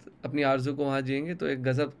साथ अपनी आरज़ू को वहाँ जिएँगे तो एक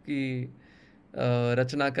गज़ब की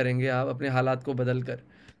रचना करेंगे आप अपने हालात को बदल कर।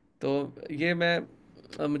 तो ये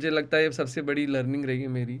मैं मुझे लगता है ये सबसे बड़ी लर्निंग रही है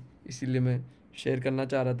मेरी, इसीलिए मैं शेयर करना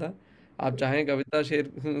चाह रहा था। आप चाहें कविता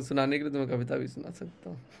शेयर सुनाने के लिए तो मैं कविता भी सुना सकता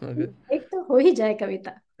हूँ अगर। एक तो हो ही जाए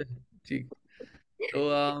कविता। ठीक। तो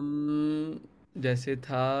जैसे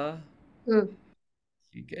था, हम्म।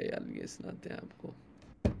 ठीक है यार ये सुनाते हैं आपको।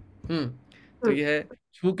 हम्म। तो हम्म। ये है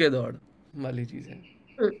छू के दौड़ वाली चीज़ है।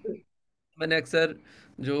 हम्म। मैंने अक्सर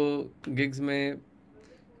जो गिग्स में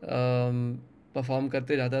परफॉर्म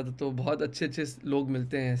करते जाता था तो बहुत अच्छे अच्छे लोग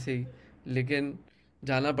मिलते हैं ऐसे ही, लेकिन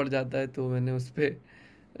जाना पड़ जाता है। तो मैंने उस पे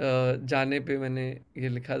जाने पे मैंने ये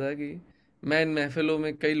लिखा था कि मैं इन महफ़िलों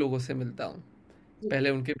में कई लोगों से मिलता हूँ। जी। पहले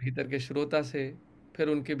उनके भीतर के श्रोता से, फिर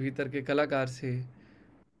उनके भीतर के कलाकार से।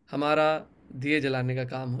 हमारा दिए जलाने का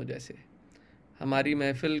काम हो जैसे, हमारी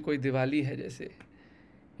महफ़िल कोई दिवाली है जैसे।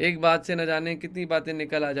 एक बात से न जाने कितनी बातें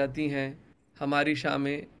निकल आ जाती हैं। हमारी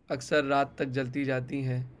शामें अक्सर रात तक जलती जाती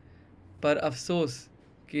हैं। पर अफ़सोस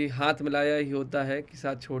कि हाथ मिलाया ही होता है कि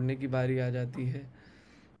साथ छोड़ने की बारी आ जाती है।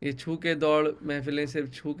 ये छू के दौड़ महफ़िलें सिर्फ़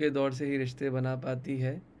छू के दौड़ से ही रिश्ते बना पाती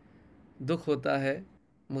है। दुःख होता है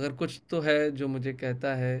मगर कुछ तो है जो मुझे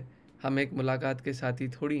कहता है, हम एक मुलाकात के साथी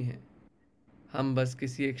थोड़ी हैं। हम बस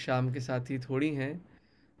किसी एक शाम के साथी थोड़ी हैं।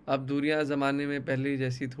 अब दूरियां ज़माने में पहले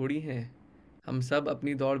जैसी थोड़ी हैं। हम सब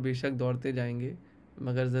अपनी दौड़ बेशक दौड़ते जाएंगे,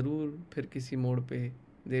 मगर ज़रूर फिर किसी मोड़ पे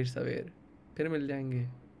देर सवेर फिर मिल जाएंगे।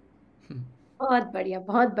 बहुत बढ़िया,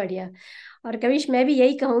 बहुत बढ़िया। और कविश, मैं भी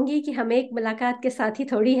यही कहूंगी कि हम एक मुलाकात के साथी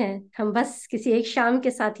थोड़ी हैं, हम बस किसी एक शाम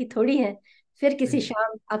के साथी थोड़ी हैं, फिर किसी सही।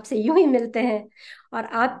 शाम आपसे यूं ही मिलते हैं। और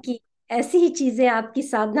आपकी ऐसी ही चीजें, आपकी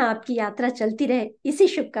साधना, आपकी यात्रा चलती रहे, इसी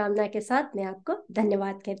शुभकामना के साथ मैं आपको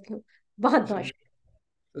धन्यवाद कहती हूँ। बहुत बहुत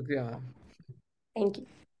शुक्रिया मैम। Thank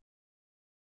you.